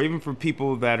normies, or even for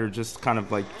people that are just kind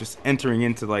of like just entering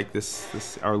into like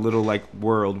this our little like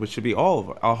world, which should be all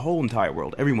of our whole entire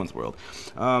world, everyone's world.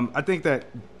 I think that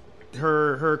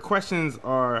her questions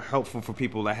are helpful for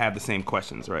people that have the same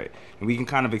questions, right? And we can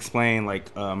kind of explain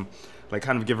like kind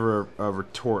of give her a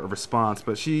response.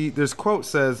 But this quote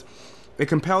says, "It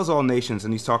compels all nations,"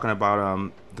 and he's talking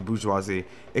about the bourgeoisie.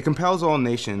 "It compels all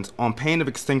nations, on pain of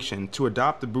extinction, to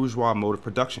adopt the bourgeois mode of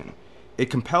production. It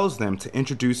compels them to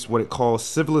introduce what it calls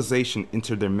civilization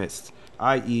into their midst,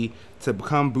 i.e., to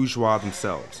become bourgeois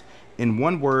themselves. In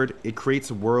one word, it creates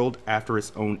a world after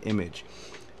its own image."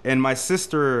 And my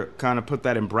sister kind of put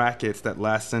that in brackets, that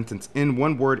last sentence. In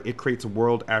one word, it creates a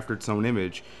world after its own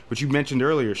image, which you mentioned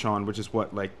earlier, Sean, which is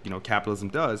what, like, you know, capitalism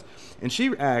does. And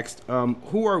she asked,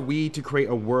 who are we to create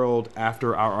a world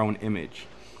after our own image?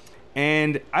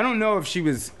 And I don't know if she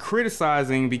was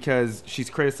criticizing because she's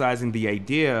criticizing the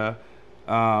idea,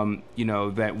 you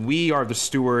know, that we are the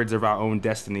stewards of our own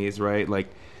destinies, right? Like,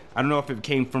 I don't know if it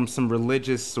came from some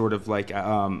religious sort of like,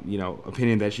 you know,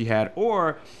 opinion that she had,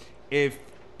 or if,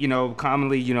 you know,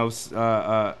 commonly, you know,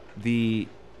 the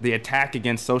attack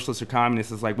against socialists or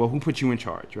communists is like, well, who put you in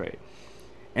charge, right?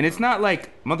 And it's not like,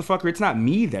 motherfucker, it's not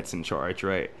me that's in charge,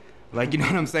 right? Like, you know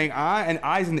what I'm saying? I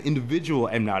as an individual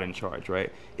am not in charge,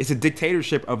 right? It's a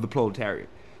dictatorship of the proletariat.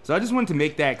 So I just wanted to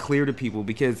make that clear to people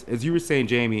because, as you were saying,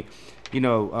 Jamie, you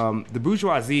know, the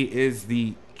bourgeoisie is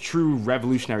the true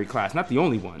revolutionary class, not the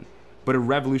only one, but a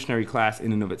revolutionary class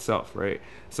in and of itself, right?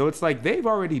 So it's like they've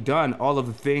already done all of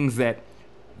the things that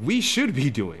we should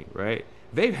be doing, right?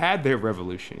 They've had their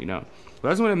revolution, you know. But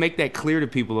I just want to make that clear to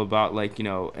people about, like, you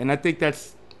know, and I think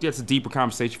that's a deeper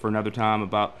conversation for another time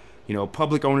about, you know,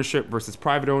 public ownership versus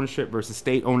private ownership versus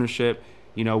state ownership,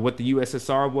 you know, what the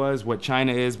USSR was, what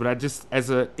China is. But I just, as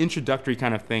an introductory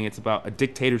kind of thing, it's about a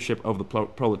dictatorship of the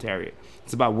proletariat.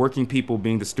 It's about working people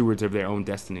being the stewards of their own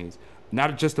destinies,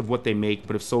 not just of what they make,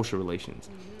 but of social relations.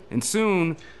 And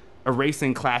soon,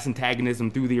 erasing class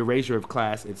antagonism through the erasure of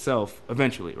class itself,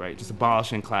 eventually, right? Just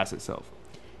abolishing class itself.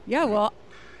 Yeah, well,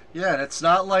 yeah, and it's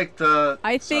not like the...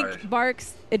 I think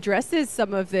Marx addresses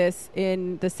some of this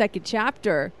in the second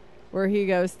chapter, where he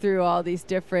goes through all these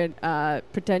different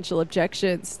potential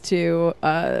objections to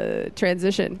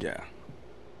transition. Yeah.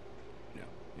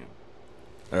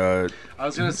 I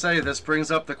was going to say, this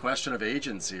brings up the question of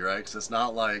agency, right? Because it's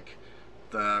not like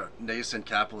the nascent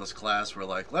capitalist class were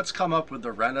like, let's come up with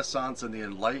the Renaissance and the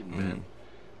Enlightenment.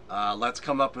 Let's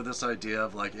come up with this idea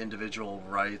of like individual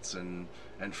rights and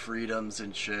freedoms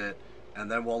and shit, and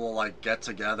then we'll like get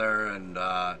together and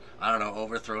I don't know,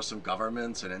 overthrow some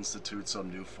governments and institute some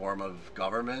new form of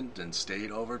government and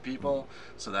state over people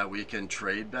so that we can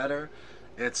trade better.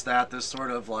 It's that this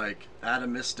sort of like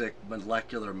atomistic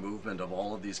molecular movement of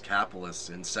all of these capitalists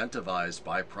incentivized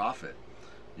by profit,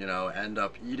 you know, end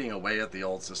up eating away at the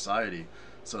old society.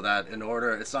 So that in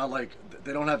order, it's not like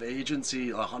they don't have agency,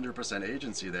 100%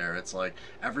 agency there. It's like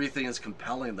everything is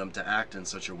compelling them to act in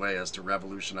such a way as to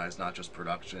revolutionize not just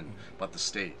production, but the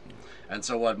state. And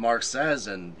so what Marx says,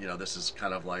 and you know, this is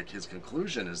kind of like his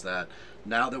conclusion, is that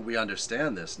now that we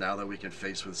understand this, now that we can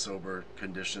face with sober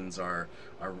conditions our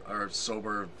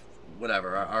sober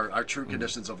whatever, our true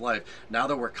conditions of life. Now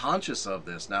that we're conscious of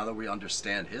this, now that we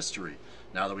understand history,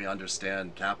 now that we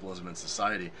understand capitalism and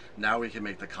society, now we can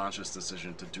make the conscious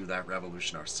decision to do that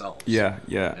revolution ourselves. Yeah.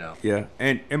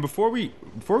 And before we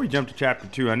jump to chapter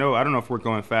 2, I don't know if we're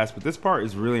going fast, but this part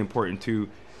is really important too,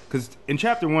 because in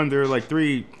chapter 1 there are like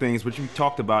 3 things which we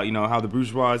talked about. You know, how the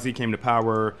bourgeoisie came to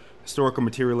power, historical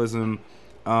materialism,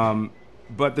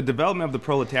 but the development of the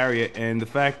proletariat, and the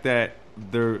fact that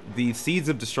the seeds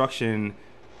of destruction,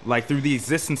 like through the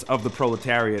existence of the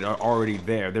proletariat, are already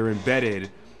there. They're embedded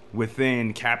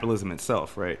within capitalism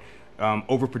itself, right?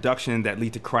 Overproduction that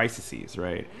lead to crises,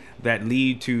 right? That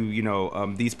lead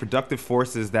to, these productive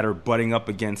forces that are butting up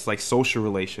against like social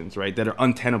relations, right? That are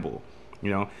untenable,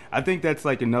 I think that's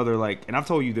like another, like, and I've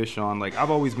told you this, Sean, like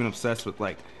I've always been obsessed with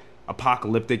like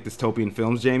apocalyptic dystopian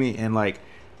films, Jamie. And like,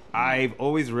 I've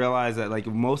always realized that like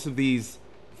most of these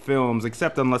films,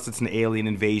 except unless it's an alien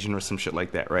invasion or some shit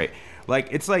like that, right? Like,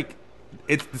 it's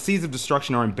the seeds of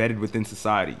destruction are embedded within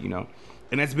society,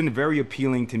 And that's been very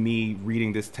appealing to me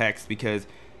reading this text, because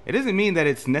it doesn't mean that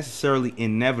it's necessarily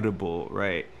inevitable,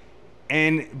 right?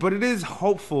 But it is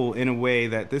hopeful in a way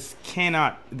that this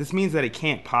means that it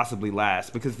can't possibly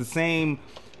last, because the same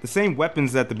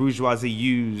weapons that the bourgeoisie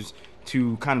use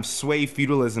to kind of sway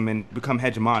feudalism and become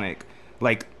hegemonic,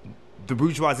 like the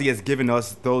bourgeoisie has given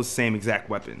us those same exact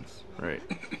weapons, right?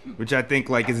 Which I think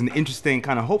like is an interesting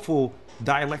kind of hopeful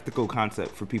dialectical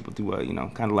concept for people to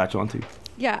kind of latch onto.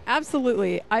 Yeah,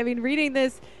 absolutely. I mean, reading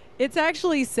this, it's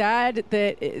actually sad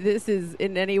that this is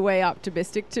in any way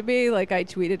optimistic to me. Like, I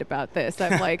tweeted about this.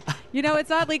 I'm like,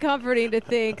 it's oddly comforting to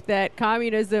think that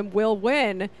communism will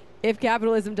win if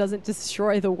capitalism doesn't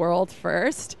destroy the world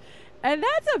first. And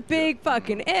that's a big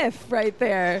fucking if right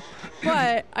there.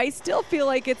 But I still feel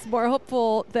like it's more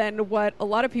hopeful than what a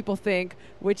lot of people think,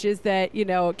 which is that,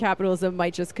 capitalism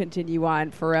might just continue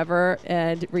on forever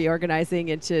and reorganizing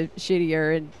into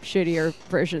shittier and shittier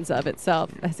versions of itself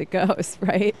as it goes,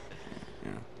 right?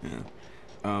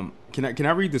 Yeah. Can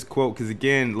I read this quote? Because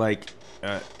again, like,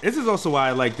 this is also why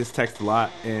I like this text a lot.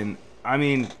 And I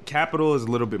mean, capital is a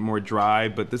little bit more dry,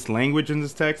 but this language in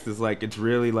this text is like, it's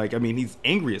really like, I mean, he's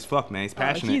angry as fuck, man. He's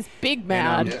passionate. He's big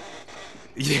mad. And,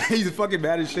 yeah, he's fucking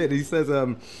mad as shit. He says,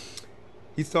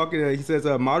 he says,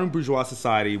 modern bourgeois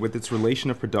society, with its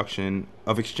relation of production,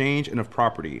 of exchange, and of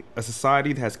property, a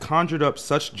society that has conjured up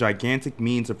such gigantic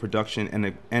means of production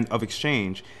and of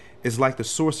exchange, is like the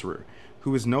sorcerer,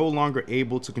 who is no longer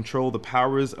able to control the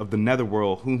powers of the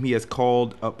netherworld, whom he has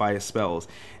called up by his spells.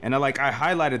 And I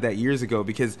highlighted that years ago,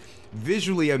 because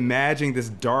visually imagining this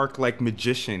dark, like,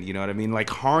 magician, you know what I mean?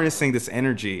 Like, harnessing this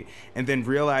energy and then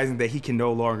realizing that he can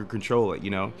no longer control it,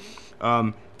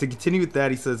 To continue with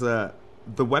that, he says,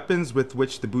 the weapons with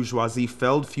which the bourgeoisie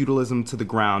felled feudalism to the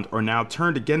ground are now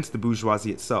turned against the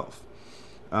bourgeoisie itself.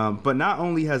 But not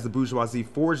only has the bourgeoisie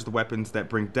forged the weapons that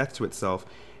bring death to itself,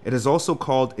 it has also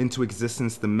called into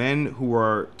existence the men who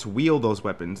are to wield those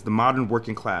weapons, the modern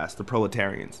working class, the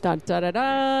proletarians. Dun, dun, dun,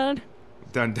 dun.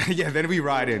 Dun, dun, yeah, then we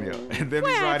ride in, yo. And then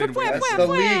we ride in. That's the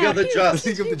League of the Just.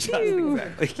 League of the Just,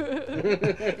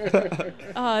 exactly.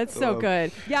 Oh, it's so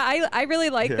good. Yeah, I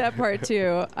really like that part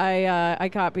too.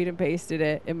 I copied and pasted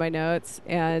it in my notes,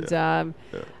 and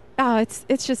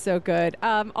it's just so good.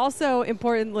 Also,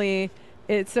 importantly,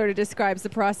 it sort of describes the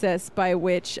process by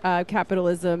which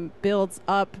capitalism builds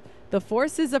up the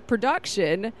forces of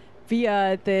production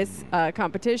via this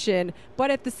competition, but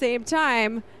at the same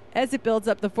time, as it builds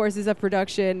up the forces of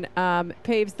production,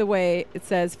 paves the way, it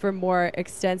says, for more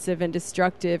extensive and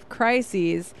destructive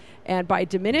crises, and by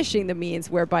diminishing the means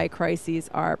whereby crises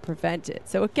are prevented.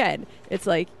 So again, it's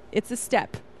like, it's a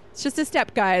step. It's just a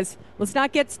step, guys. Let's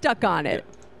not get stuck on it.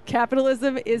 Yeah.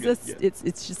 Capitalism is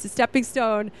it's just a stepping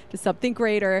stone to something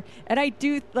greater. And I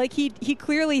do, like, he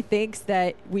clearly thinks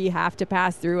that we have to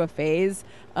pass through a phase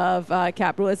of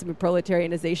capitalism and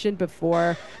proletarianization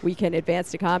before we can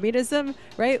advance to communism,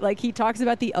 right? Like, he talks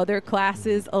about the other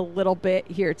classes a little bit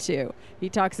here too. He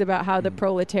talks about how the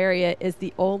proletariat is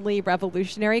the only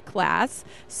revolutionary class.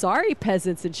 Sorry,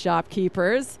 peasants and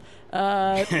shopkeepers.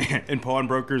 And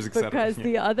pawnbrokers, etc. Because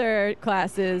the other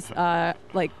classes,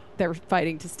 like, they're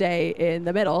fighting to stay in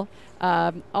the middle.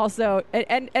 Also,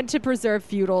 and to preserve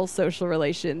feudal social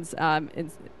relations,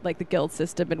 in like the guild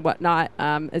system and whatnot,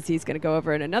 as he's going to go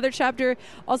over in another chapter.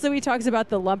 Also, he talks about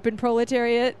the lumpen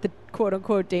proletariat, the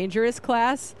quote-unquote dangerous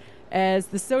class, as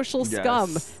the social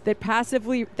scum that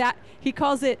passively, that he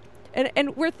calls it.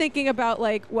 And we're thinking about,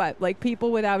 like, what? Like,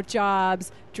 people without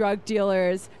jobs, drug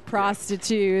dealers,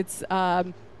 prostitutes,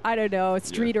 I don't know,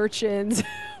 street urchins,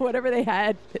 whatever they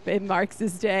had in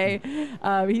Marx's day.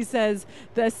 He says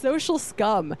the social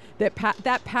scum that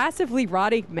that passively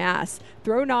rotting mass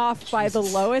thrown off by the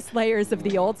lowest layers of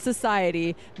the old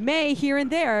society may here and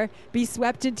there be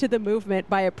swept into the movement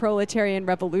by a proletarian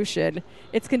revolution.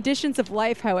 Its conditions of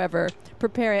life, however,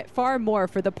 prepare it far more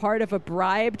for the part of a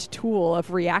bribed tool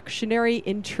of reactionary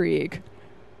intrigue.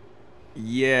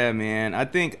 Yeah, man. I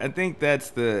think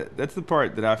that's the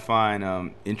part that I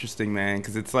find interesting, man,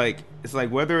 because it's like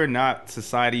whether or not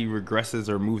society regresses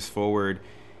or moves forward,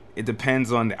 it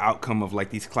depends on the outcome of like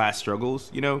these class struggles,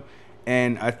 you know.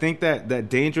 And I think that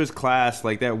dangerous class,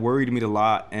 like, that worried me a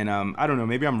lot. And I don't know,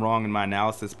 maybe I'm wrong in my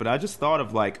analysis, but I just thought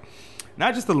of like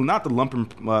not the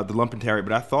lumpenary,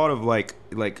 but I thought of like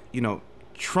you know,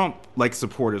 Trump like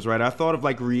supporters, right? I thought of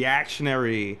like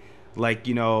reactionary, like,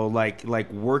 you know, like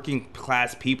working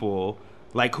class people,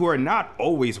 like, who are not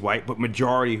always white, but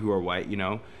majority who are white, you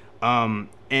know.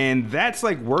 And that's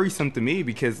like worrisome to me,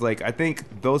 because like I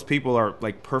think those people are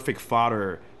like perfect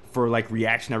fodder for like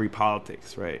reactionary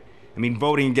politics, right? I mean,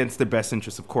 voting against the best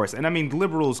interests, of course. And I mean,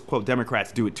 liberals, quote,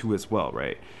 Democrats do it too as well,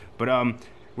 right? But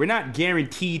we're not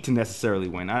guaranteed to necessarily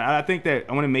win. I think that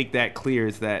I want to make that clear,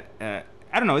 is that I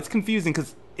don't know, it's confusing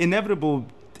because inevitable.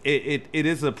 It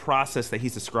is a process that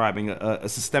he's describing, a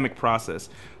systemic process,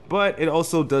 but it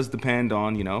also does depend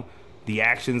on, you know, the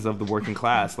actions of the working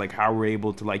class, like how we're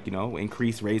able to, like, you know,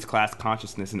 raise class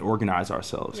consciousness and organize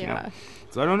ourselves. Yeah. You know?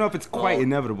 So I don't know if it's quite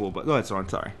inevitable, but go ahead, Son.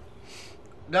 Sorry.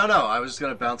 No, I was just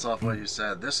going to bounce off what you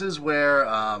said. This is where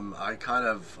I kind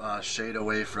of shade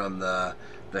away from the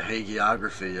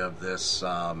hagiography of this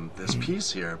this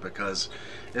piece here, because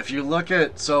if you look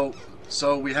at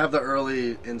So we have the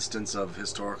early instance of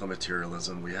historical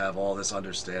materialism. We have all this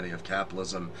understanding of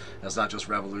capitalism as not just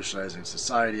revolutionizing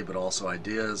society, but also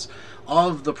ideas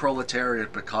of the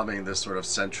proletariat becoming this sort of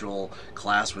central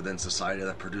class within society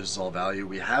that produces all value.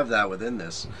 We have that within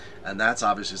this, and that's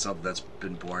obviously something that's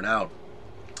been borne out.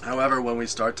 However, when we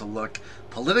start to look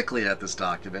politically at this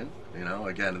document, you know,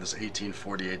 again, this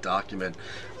 1848 document,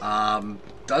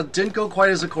 didn't go quite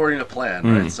as according to plan,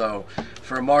 right? So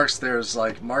for Marx, there's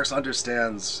like, Marx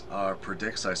understands,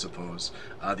 predicts, I suppose,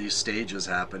 these stages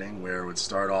happening, where it would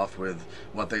start off with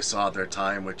what they saw at their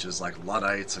time, which is like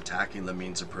Luddites attacking the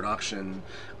means of production,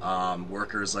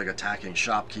 workers like attacking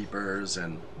shopkeepers,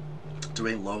 and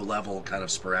doing low-level kind of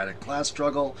sporadic class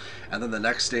struggle. And then the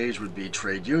next stage would be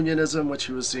trade unionism, which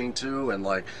he was seeing too, and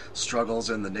like struggles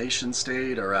in the nation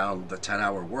state around the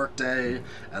 10-hour workday.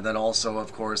 And then also,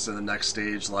 of course, in the next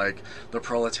stage, like the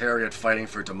proletariat fighting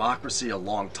for democracy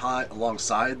alongside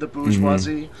the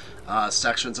bourgeoisie,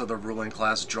 sections of the ruling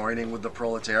class joining with the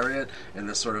proletariat in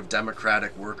this sort of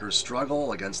democratic workers'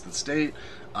 struggle against the state.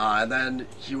 And then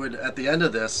he would, at the end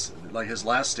of this, like his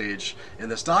last stage in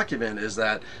this document, is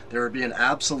that there would be an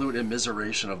absolute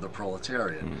immiseration of the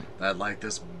proletariat. That like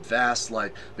this vast,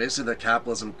 like basically the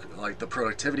capitalism, like the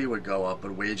productivity would go up,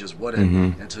 but wages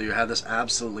wouldn't, until you had this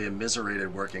absolutely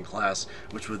immiserated working class,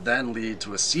 which would then lead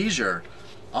to a seizure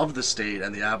of the state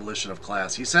and the abolition of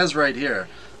class. He says right here,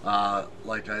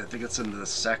 like I think it's in the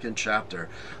second chapter,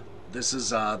 this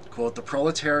is, quote, "The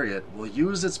proletariat will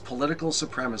use its political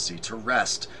supremacy to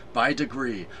wrest, by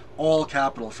degree, all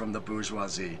capital from the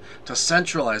bourgeoisie, to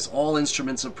centralize all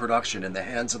instruments of production in the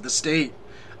hands of the state,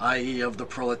 i.e. of the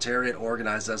proletariat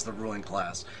organized as the ruling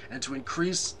class, and to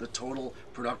increase the total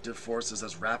productive forces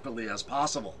as rapidly as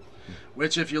possible."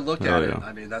 Which, if you look at it,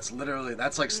 I mean, that's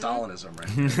like Stalinism, right?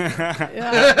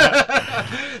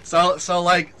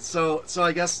 So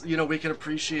I guess, you know, we can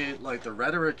appreciate like the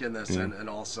rhetoric in this, and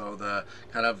also the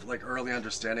kind of like early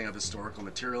understanding of historical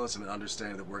materialism and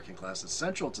understanding the working class is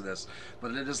central to this.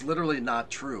 But it is literally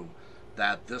not true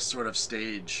that this sort of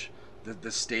stage,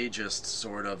 the stagist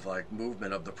sort of like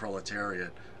movement of the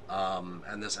proletariat,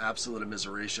 and this absolute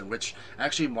immiseration, which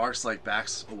actually Marx like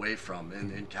backs away from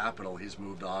in Capital. He's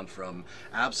moved on from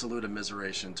absolute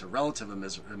immiseration to relative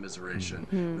immiseration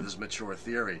with his mature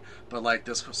theory. But like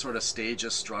this sort of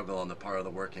stagist struggle on the part of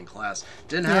the working class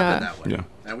didn't happen that way,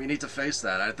 and we need to face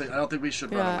that. I don't think we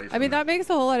should run away from it. I mean, that makes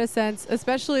a whole lot of sense,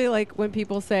 especially like when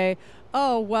people say,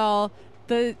 "Oh, well,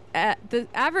 the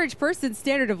average person's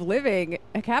standard of living,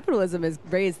 capitalism has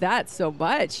raised that so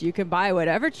much. You can buy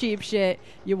whatever cheap shit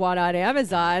you want on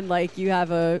Amazon. Like, you have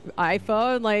a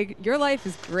iPhone. Like, your life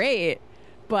is great."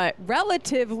 But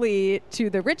relatively to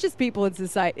the richest people in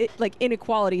society, like,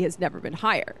 inequality has never been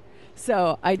higher.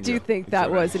 So I do think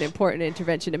that was an important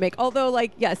intervention to make. Although,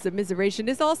 like, yes, immiseration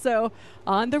is also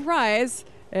on the rise,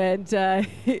 and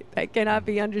that cannot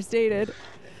be understated.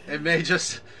 it may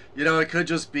just, it could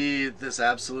just be this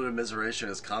absolute immiseration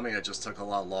is coming. It just took a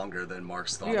lot longer than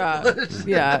Marx thought it would.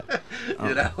 Yeah.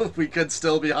 We could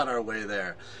still be on our way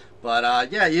there.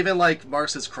 But even like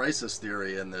Marx's crisis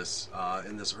theory in this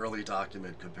early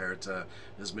document compared to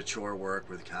his mature work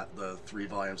with the 3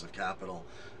 volumes of Capital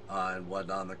and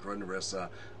whatnot, the Grundrisse,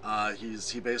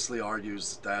 he basically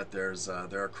argues that there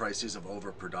are crises of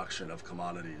overproduction of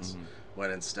commodities, when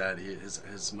instead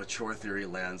his mature theory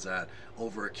lands at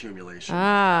overaccumulation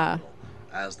of capital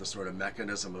as the sort of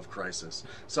mechanism of crisis.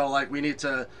 So, like, we need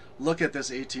to look at this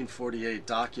 1848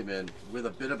 document with a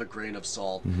bit of a grain of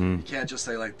salt. You can't just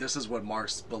say, like, this is what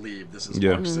Marx believed, this is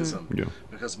Marxism,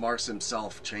 because Marx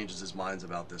himself changes his minds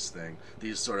about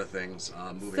these sort of things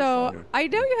moving forward. So, I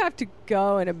know you have to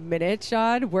go in a minute,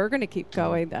 Sean. We're going to keep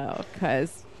going, though,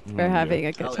 because we're having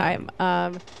a good time.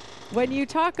 When you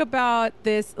talk about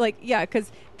this,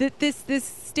 because this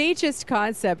stagist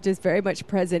concept is very much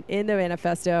present in the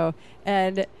manifesto,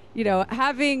 and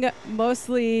having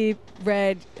mostly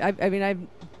read, I'm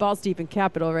balls deep in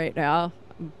Capital right now.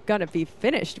 I'm gonna be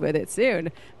finished with it soon.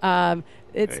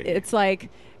 It's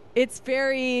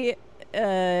very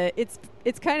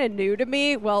it's kind of new to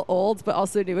me, old but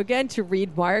also new again, to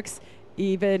read Marx.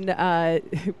 Even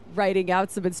writing out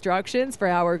some instructions for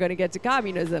how we're going to get to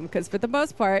communism, because for the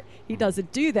most part, he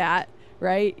doesn't do that,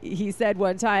 right? He said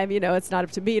one time, it's not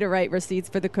up to me to write receipts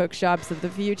for the cook shops of the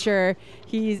future.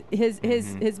 His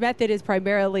method is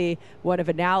primarily one of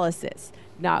analysis,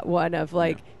 not one of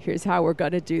here's how we're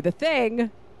going to do the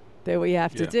thing that we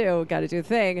have to do. We got to do the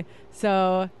thing.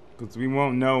 So because we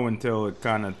won't know until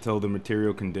the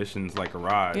material conditions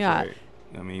arise, right?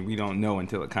 We don't know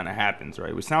until it kind of happens,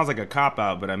 right? Which sounds like a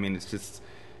cop-out, but it's just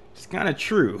kind of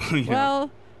true.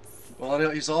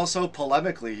 Well, he's also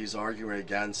polemically, he's arguing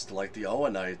against the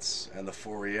Owenites and the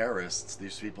Fourierists,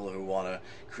 these people who want to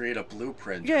create a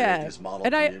blueprint, create these model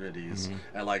communities,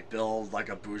 and build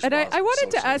a bourgeois. And I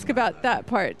wanted to ask about that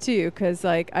part too, because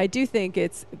I do think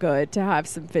it's good to have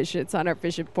some visions on our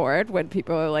vision board when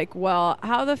people are like, well,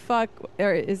 how the fuck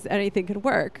is anything can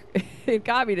work in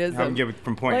communism? How can get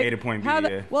from point A to point B? How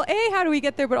do we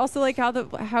get there? But also how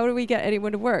do we get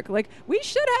anyone to work? We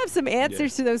should have some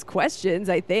answers to those questions,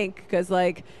 I think, because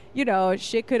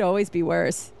shit could always be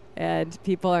worse, and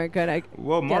people aren't gonna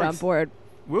get on board.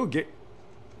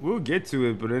 We'll get to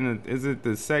it, but is it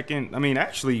the second?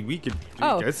 Actually, we could.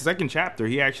 It's the second chapter.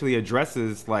 He actually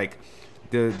addresses these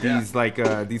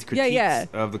critiques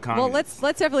of the communists. Well,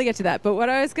 let's definitely get to that. But what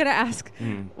I was gonna ask,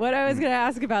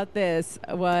 about this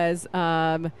was,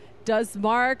 does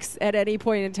Marx at any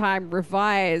point in time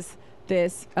revise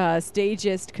this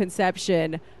stagist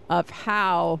conception of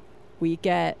how we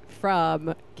get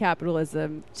from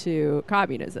capitalism to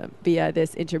communism via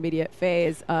this intermediate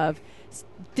phase of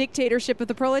dictatorship of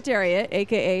the proletariat,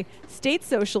 aka state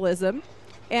socialism?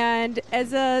 And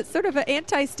as a sort of an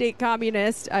anti-state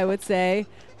communist, I would say,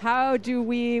 how do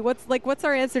we? What's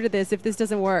our answer to this if this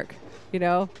doesn't work?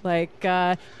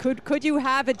 Could you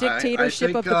have a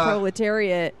dictatorship of the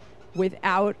proletariat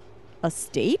without a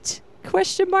state?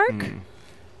 Question mark.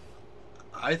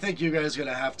 I think you guys are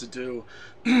going to have to do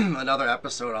another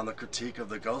episode on the critique of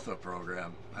the Gotha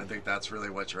program. I think that's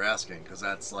really what you're asking, because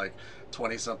that's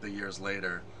 20-something years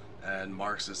later, and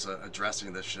Marx is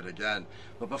addressing this shit again.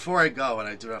 But before I go, and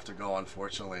I do have to go,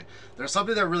 unfortunately, there's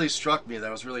something that really struck me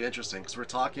that was really interesting, because we're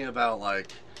talking about,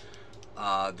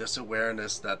 this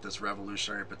awareness that this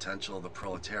revolutionary potential of the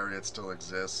proletariat still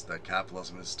exists, that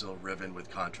capitalism is still riven with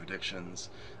contradictions,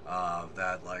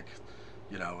 that,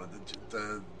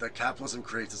 the capitalism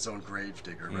creates its own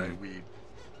gravedigger, right? We,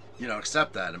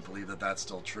 accept that and believe that that's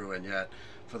still true, and yet,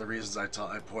 for the reasons I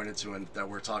pointed to and that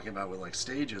we're talking about with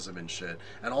stagism and shit,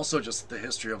 and also just the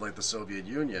history of the Soviet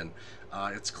Union,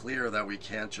 it's clear that we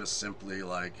can't just simply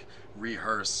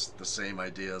rehearse the same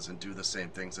ideas and do the same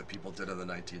things that people did in the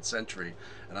 19th century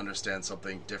and understand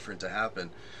something different to happen.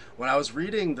 When I was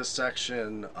reading the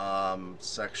section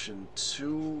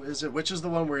 2, which is the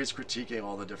one where he's critiquing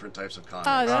all the different types of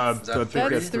communism?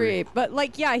 That's 3. But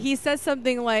he says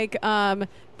something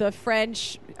the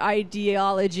French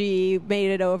ideology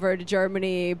made it over to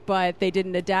Germany, but they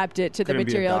didn't adapt it to the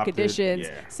material conditions,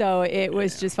 so it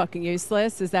was just fucking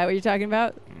useless. Is that what you're talking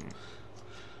about?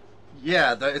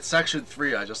 Yeah, it's section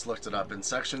 3. I just looked it up. In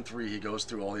section 3, he goes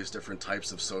through all these different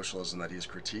types of socialism that he's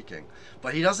critiquing.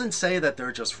 But he doesn't say that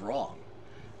they're just wrong.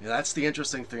 That's the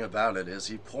interesting thing about it, is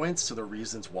he points to the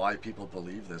reasons why people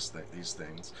believe these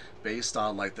things based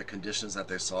on the conditions that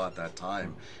they saw at that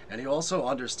time. And he also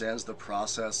understands the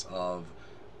process of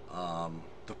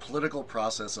the political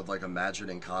process of like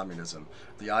imagining communism,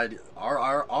 the idea,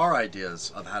 our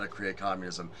ideas of how to create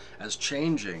communism as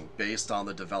changing based on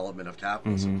the development of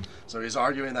capitalism. So he's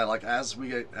arguing that like as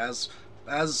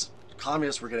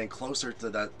communists were getting closer to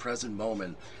that present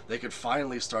moment, they could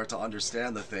finally start to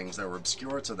understand the things that were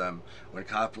obscure to them when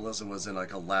capitalism was in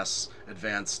like a less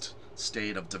advanced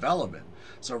state of development.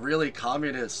 So really,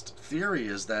 communist theory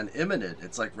is then imminent.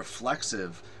 It's like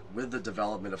reflexive with the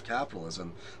development of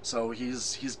capitalism. So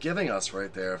he's giving us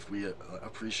right there, if we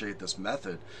appreciate this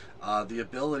method, the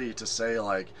ability to say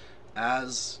like,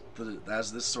 as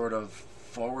this sort of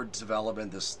forward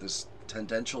development, this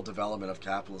tendential development of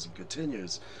capitalism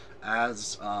continues,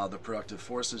 as the productive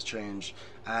forces change,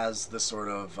 as the sort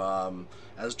of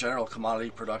as general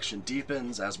commodity production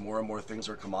deepens, as more and more things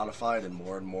are commodified and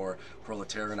more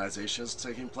proletarianization is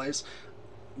taking place,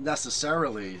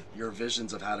 necessarily your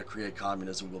visions of how to create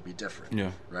communism will be different.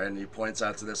 Yeah. Right? And he points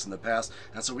out to this in the past.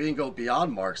 And so we can go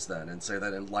beyond Marx then and say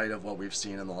that in light of what we've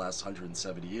seen in the last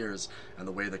 170 years and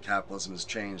the way that capitalism has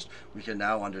changed, we can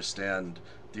now understand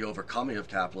the overcoming of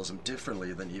capitalism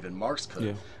differently than even Marx could.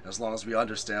 Yeah. As long as we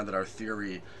understand that our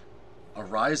theory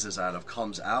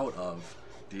comes out of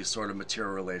these sort of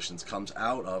material relations, comes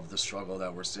out of the struggle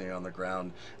that we're seeing on the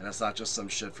ground, and it's not just some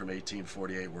shit from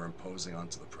 1848 we're imposing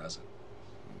onto the present.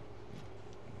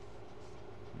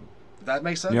 Did that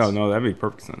make sense? Yeah, no, that made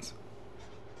perfect sense.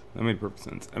 That made perfect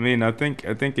sense. I mean, I think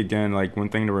again, like one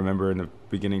thing to remember in the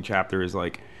beginning chapter is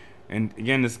like, and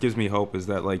again, this gives me hope, is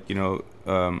that like,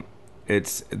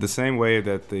 it's the same way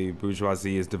that the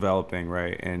bourgeoisie is developing,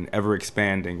 right, and ever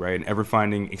expanding, right, and ever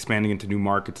expanding into new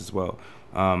markets as well.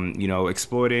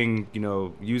 Exploiting,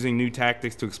 using new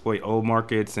tactics to exploit old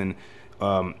markets, and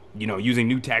using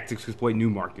new tactics to exploit new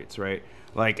markets, right?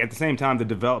 Like at the same time, the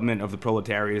development of the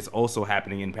proletariat is also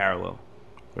happening in parallel,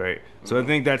 right? So I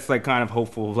think that's like kind of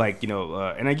hopeful, like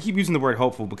and I keep using the word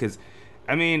hopeful because,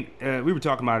 I mean, we were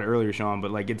talking about it earlier, Sean,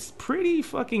 but like it's pretty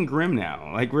fucking grim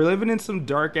now. Like we're living in some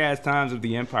dark ass times of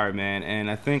the empire, man.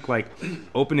 And I think like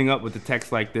opening up with a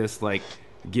text like this, like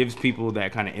gives people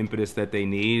that kind of impetus that they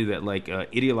need, that like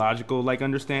ideological like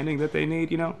understanding that they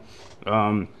need,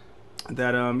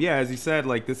 as you said,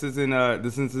 like this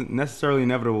isn't necessarily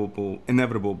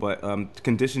inevitable, but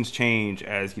conditions change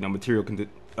as material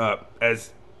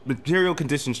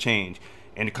conditions change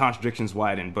and the contradictions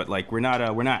widen. But like we're not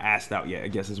asked out yet, I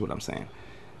guess is what I'm saying.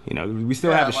 We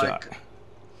still have a shot.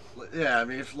 Yeah, I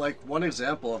mean, if like one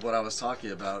example of what I was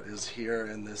talking about is here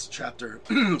in this chapter,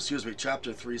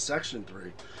 chapter 3, section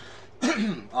 3.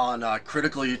 On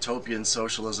critical utopian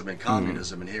socialism and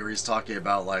communism, and here he's talking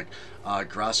about like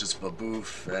Gracias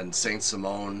Babeuf and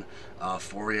Saint-Simon,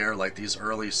 Fourier, like these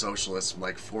early socialists,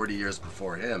 like 40 years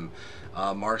before him.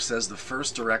 Marx says the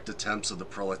first direct attempts of the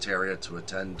proletariat to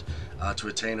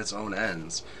attain its own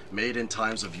ends, made in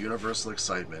times of universal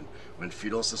excitement, when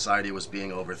feudal society was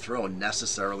being overthrown,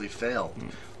 necessarily failed,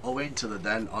 owing to the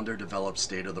then underdeveloped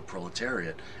state of the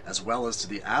proletariat, as well as to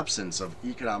the absence of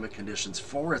economic conditions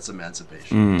for its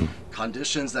emancipation,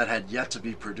 conditions that had yet to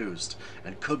be produced,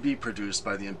 and could be produced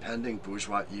by the impending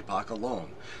bourgeois epoch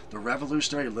alone. The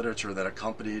revolutionary literature that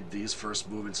accompanied these first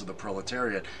movements of the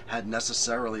proletariat had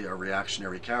necessarily a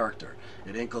reactionary character.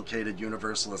 It inculcated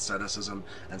universal asceticism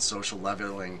and social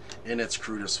leveling in its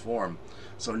crudest form.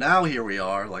 So now here we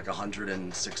are, like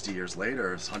 160 years later,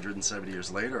 170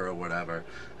 years later or whatever,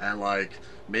 and like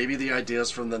maybe the ideas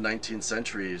from the 19th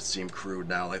century seem crude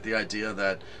now, like the idea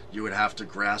that you would have to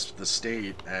grasp the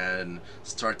state and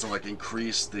start to like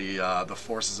increase the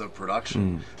forces of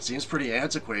production seems pretty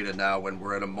antiquated now, when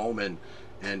we're at a moment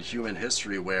in human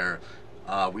history where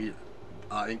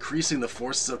increasing the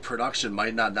forces of production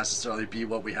might not necessarily be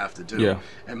what we have to do. Yeah.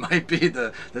 It might be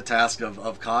the task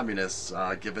of communists,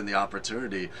 given the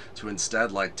opportunity, to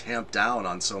instead like tamp down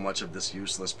on so much of this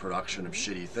useless production of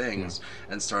shitty things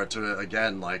and start to,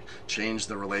 again, like change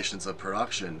the relations of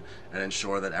production and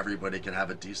ensure that everybody can have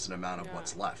a decent amount of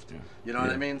what's left. Yeah. You know what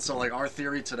I mean? So like our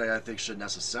theory today, I think, should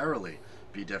necessarily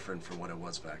be different from what it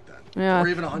was back then. Yeah. Or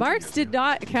even 100 Marx years did ago.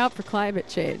 not account for climate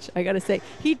change, I gotta say.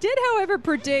 He did, however,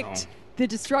 predict the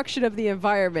destruction of the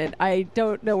environment. I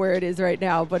don't know where it is right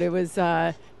now, but it was,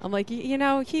 I'm like, he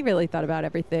really thought about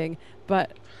everything.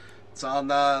 But it's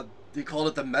on he called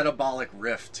it the metabolic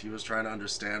rift. He was trying to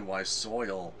understand why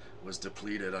soil was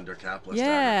depleted under capitalist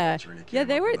agriculture. And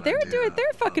they were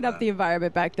fucking up the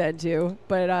environment back then too.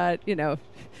 But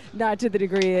not to the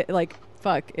degree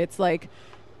it's like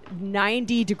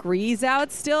 90 degrees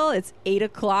out still. It's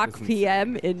 8:00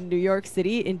 p.m. in New York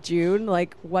City in June.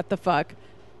 Like, what the fuck?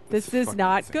 This is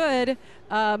not good.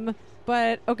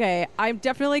 But okay, I'm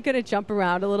definitely going to jump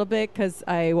around a little bit because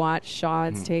I want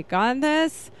Sean's take on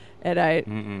this. And I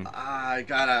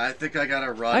think I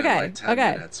gotta run in like 10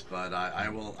 minutes, but I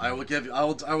will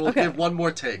give one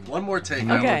more take. One more take.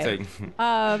 Okay.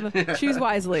 Choose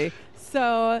wisely.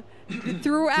 So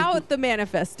throughout the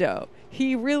manifesto,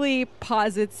 he really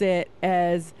posits it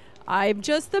as, I'm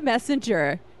just the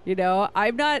messenger. You know,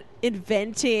 I'm not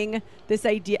inventing this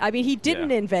idea. I mean, he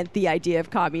didn't invent the idea of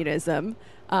communism,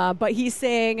 but he's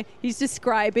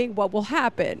describing what will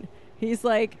happen. He's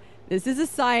like, this is a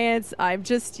science. I'm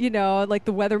just, like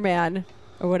the weatherman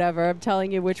or whatever. I'm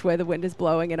telling you which way the wind is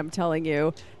blowing, and I'm telling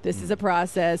you this is a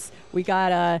process. We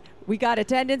got a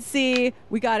tendency.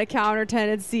 We got a counter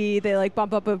tendency. They like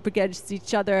bump up against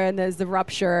each other, and there's the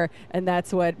rupture, and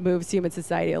that's what moves human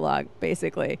society along,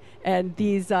 basically. And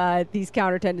these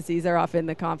counter tendencies are often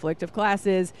the conflict of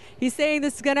classes. He's saying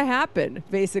this is going to happen,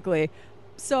 basically.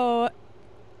 So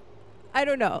I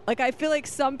don't know. Like, I feel like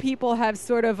some people have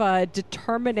sort of a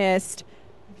determinist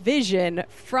vision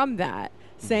from that,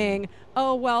 saying,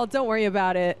 oh, well, don't worry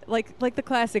about it. Like the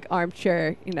classic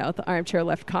armchair, the armchair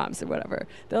left comms or whatever.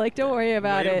 They're like, don't worry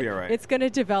about it. Right. It's going to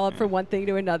develop from one thing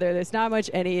to another. There's not much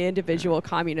any individual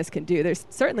communist can do. There's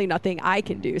certainly nothing I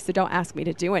can do, so don't ask me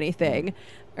to do anything,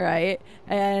 right?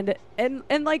 And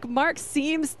like Marx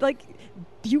seems like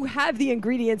you have the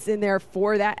ingredients in there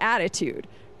for that attitude,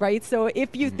 right? So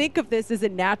if you think of this as a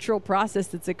natural process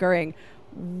that's occurring,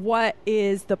 what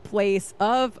is the place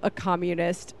of a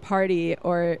communist party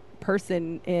or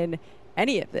person in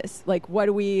any of this? Like, what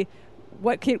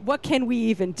can we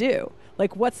even do?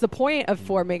 Like, what's the point of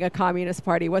forming a communist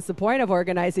party? What's the point of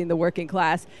organizing the working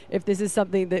class if this is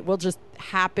something that will just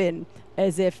happen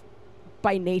as if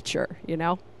by nature,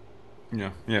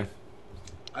 Yeah.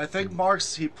 I think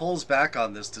Marx, he pulls back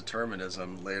on this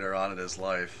determinism later on in his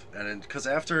life, and because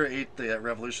after the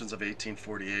revolutions of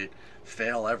 1848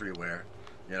 fail everywhere,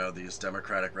 these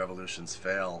democratic revolutions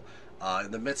fail.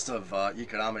 In the midst of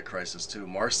economic crisis too,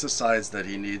 Marx decides that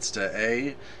he needs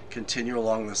to continue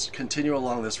along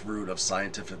this route of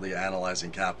scientifically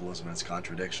analyzing capitalism and its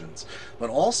contradictions, but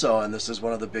also, and this is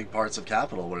one of the big parts of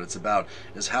Capital, what it's about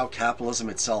is how capitalism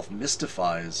itself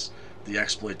mystifies the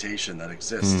exploitation that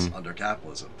exists under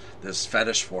capitalism, this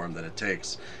fetish form that it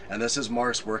takes. And this is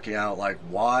Marx working out, like,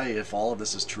 why, if all of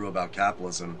this is true about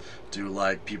capitalism, do,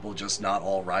 like, people just not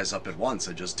all rise up at once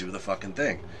and just do the fucking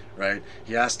thing, right?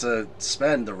 He has to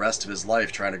spend the rest of his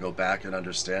life trying to go back and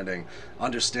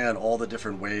understand all the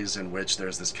different ways in which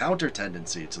there's this counter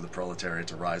tendency to the proletariat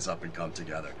to rise up and come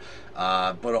together.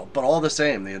 But all the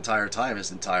same, the entire time,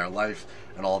 his entire life,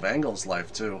 and all of Engels'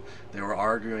 life too, they were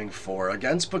arguing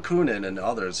against Bakunin and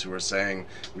others who were saying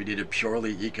we needed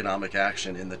purely economic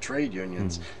action in the trade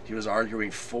unions. He was arguing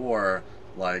for,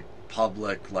 like,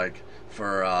 public, like,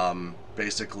 for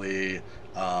basically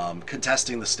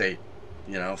contesting the state,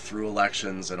 through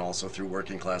elections and also through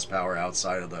working class power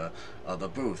outside of the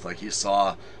booth. Like, he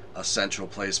saw a central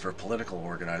place for political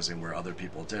organizing where other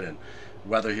people didn't.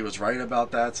 Whether he was right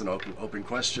about that's an open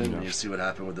question. Yeah. You see what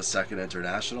happened with the Second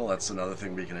International. That's another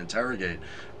thing we can interrogate.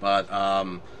 But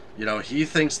he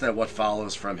thinks that what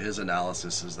follows from his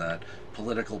analysis is that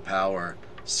political power,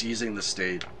 seizing the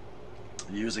state,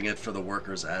 using it for the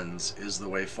workers' ends, is the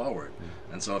way forward.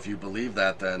 And so if you believe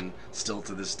that, then still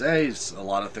to this day, a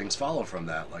lot of things follow from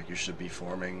that. Like, you should be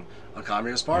forming a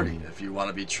communist party. If you want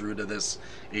to be true to this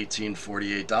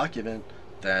 1848 document,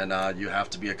 then you have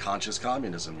to be a conscious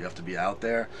communism. You have to be out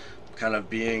there kind of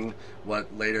being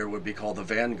what later would be called the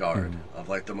vanguard of,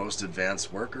 like, the most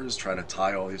advanced workers, trying to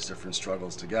tie all these different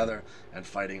struggles together and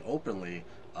fighting openly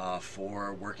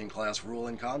for working class rule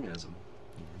and communism.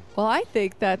 Well, I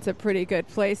think that's a pretty good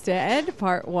place to end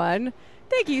part one.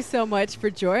 Thank you so much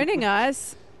for joining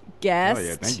us, guest. Oh,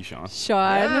 yeah. Thank you, Sean.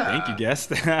 Yeah. Thank you,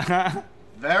 guest.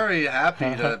 Very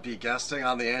happy to be guesting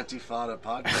on the Antifada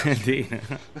podcast.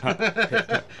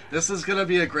 Indeed. This is going to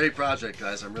be a great project,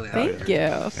 guys. I'm really happy. Thank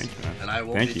you. Thank you, man. And I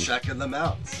will be checking them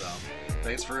out. So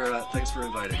thanks for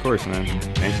inviting me. Of course, man.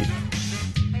 Thank you.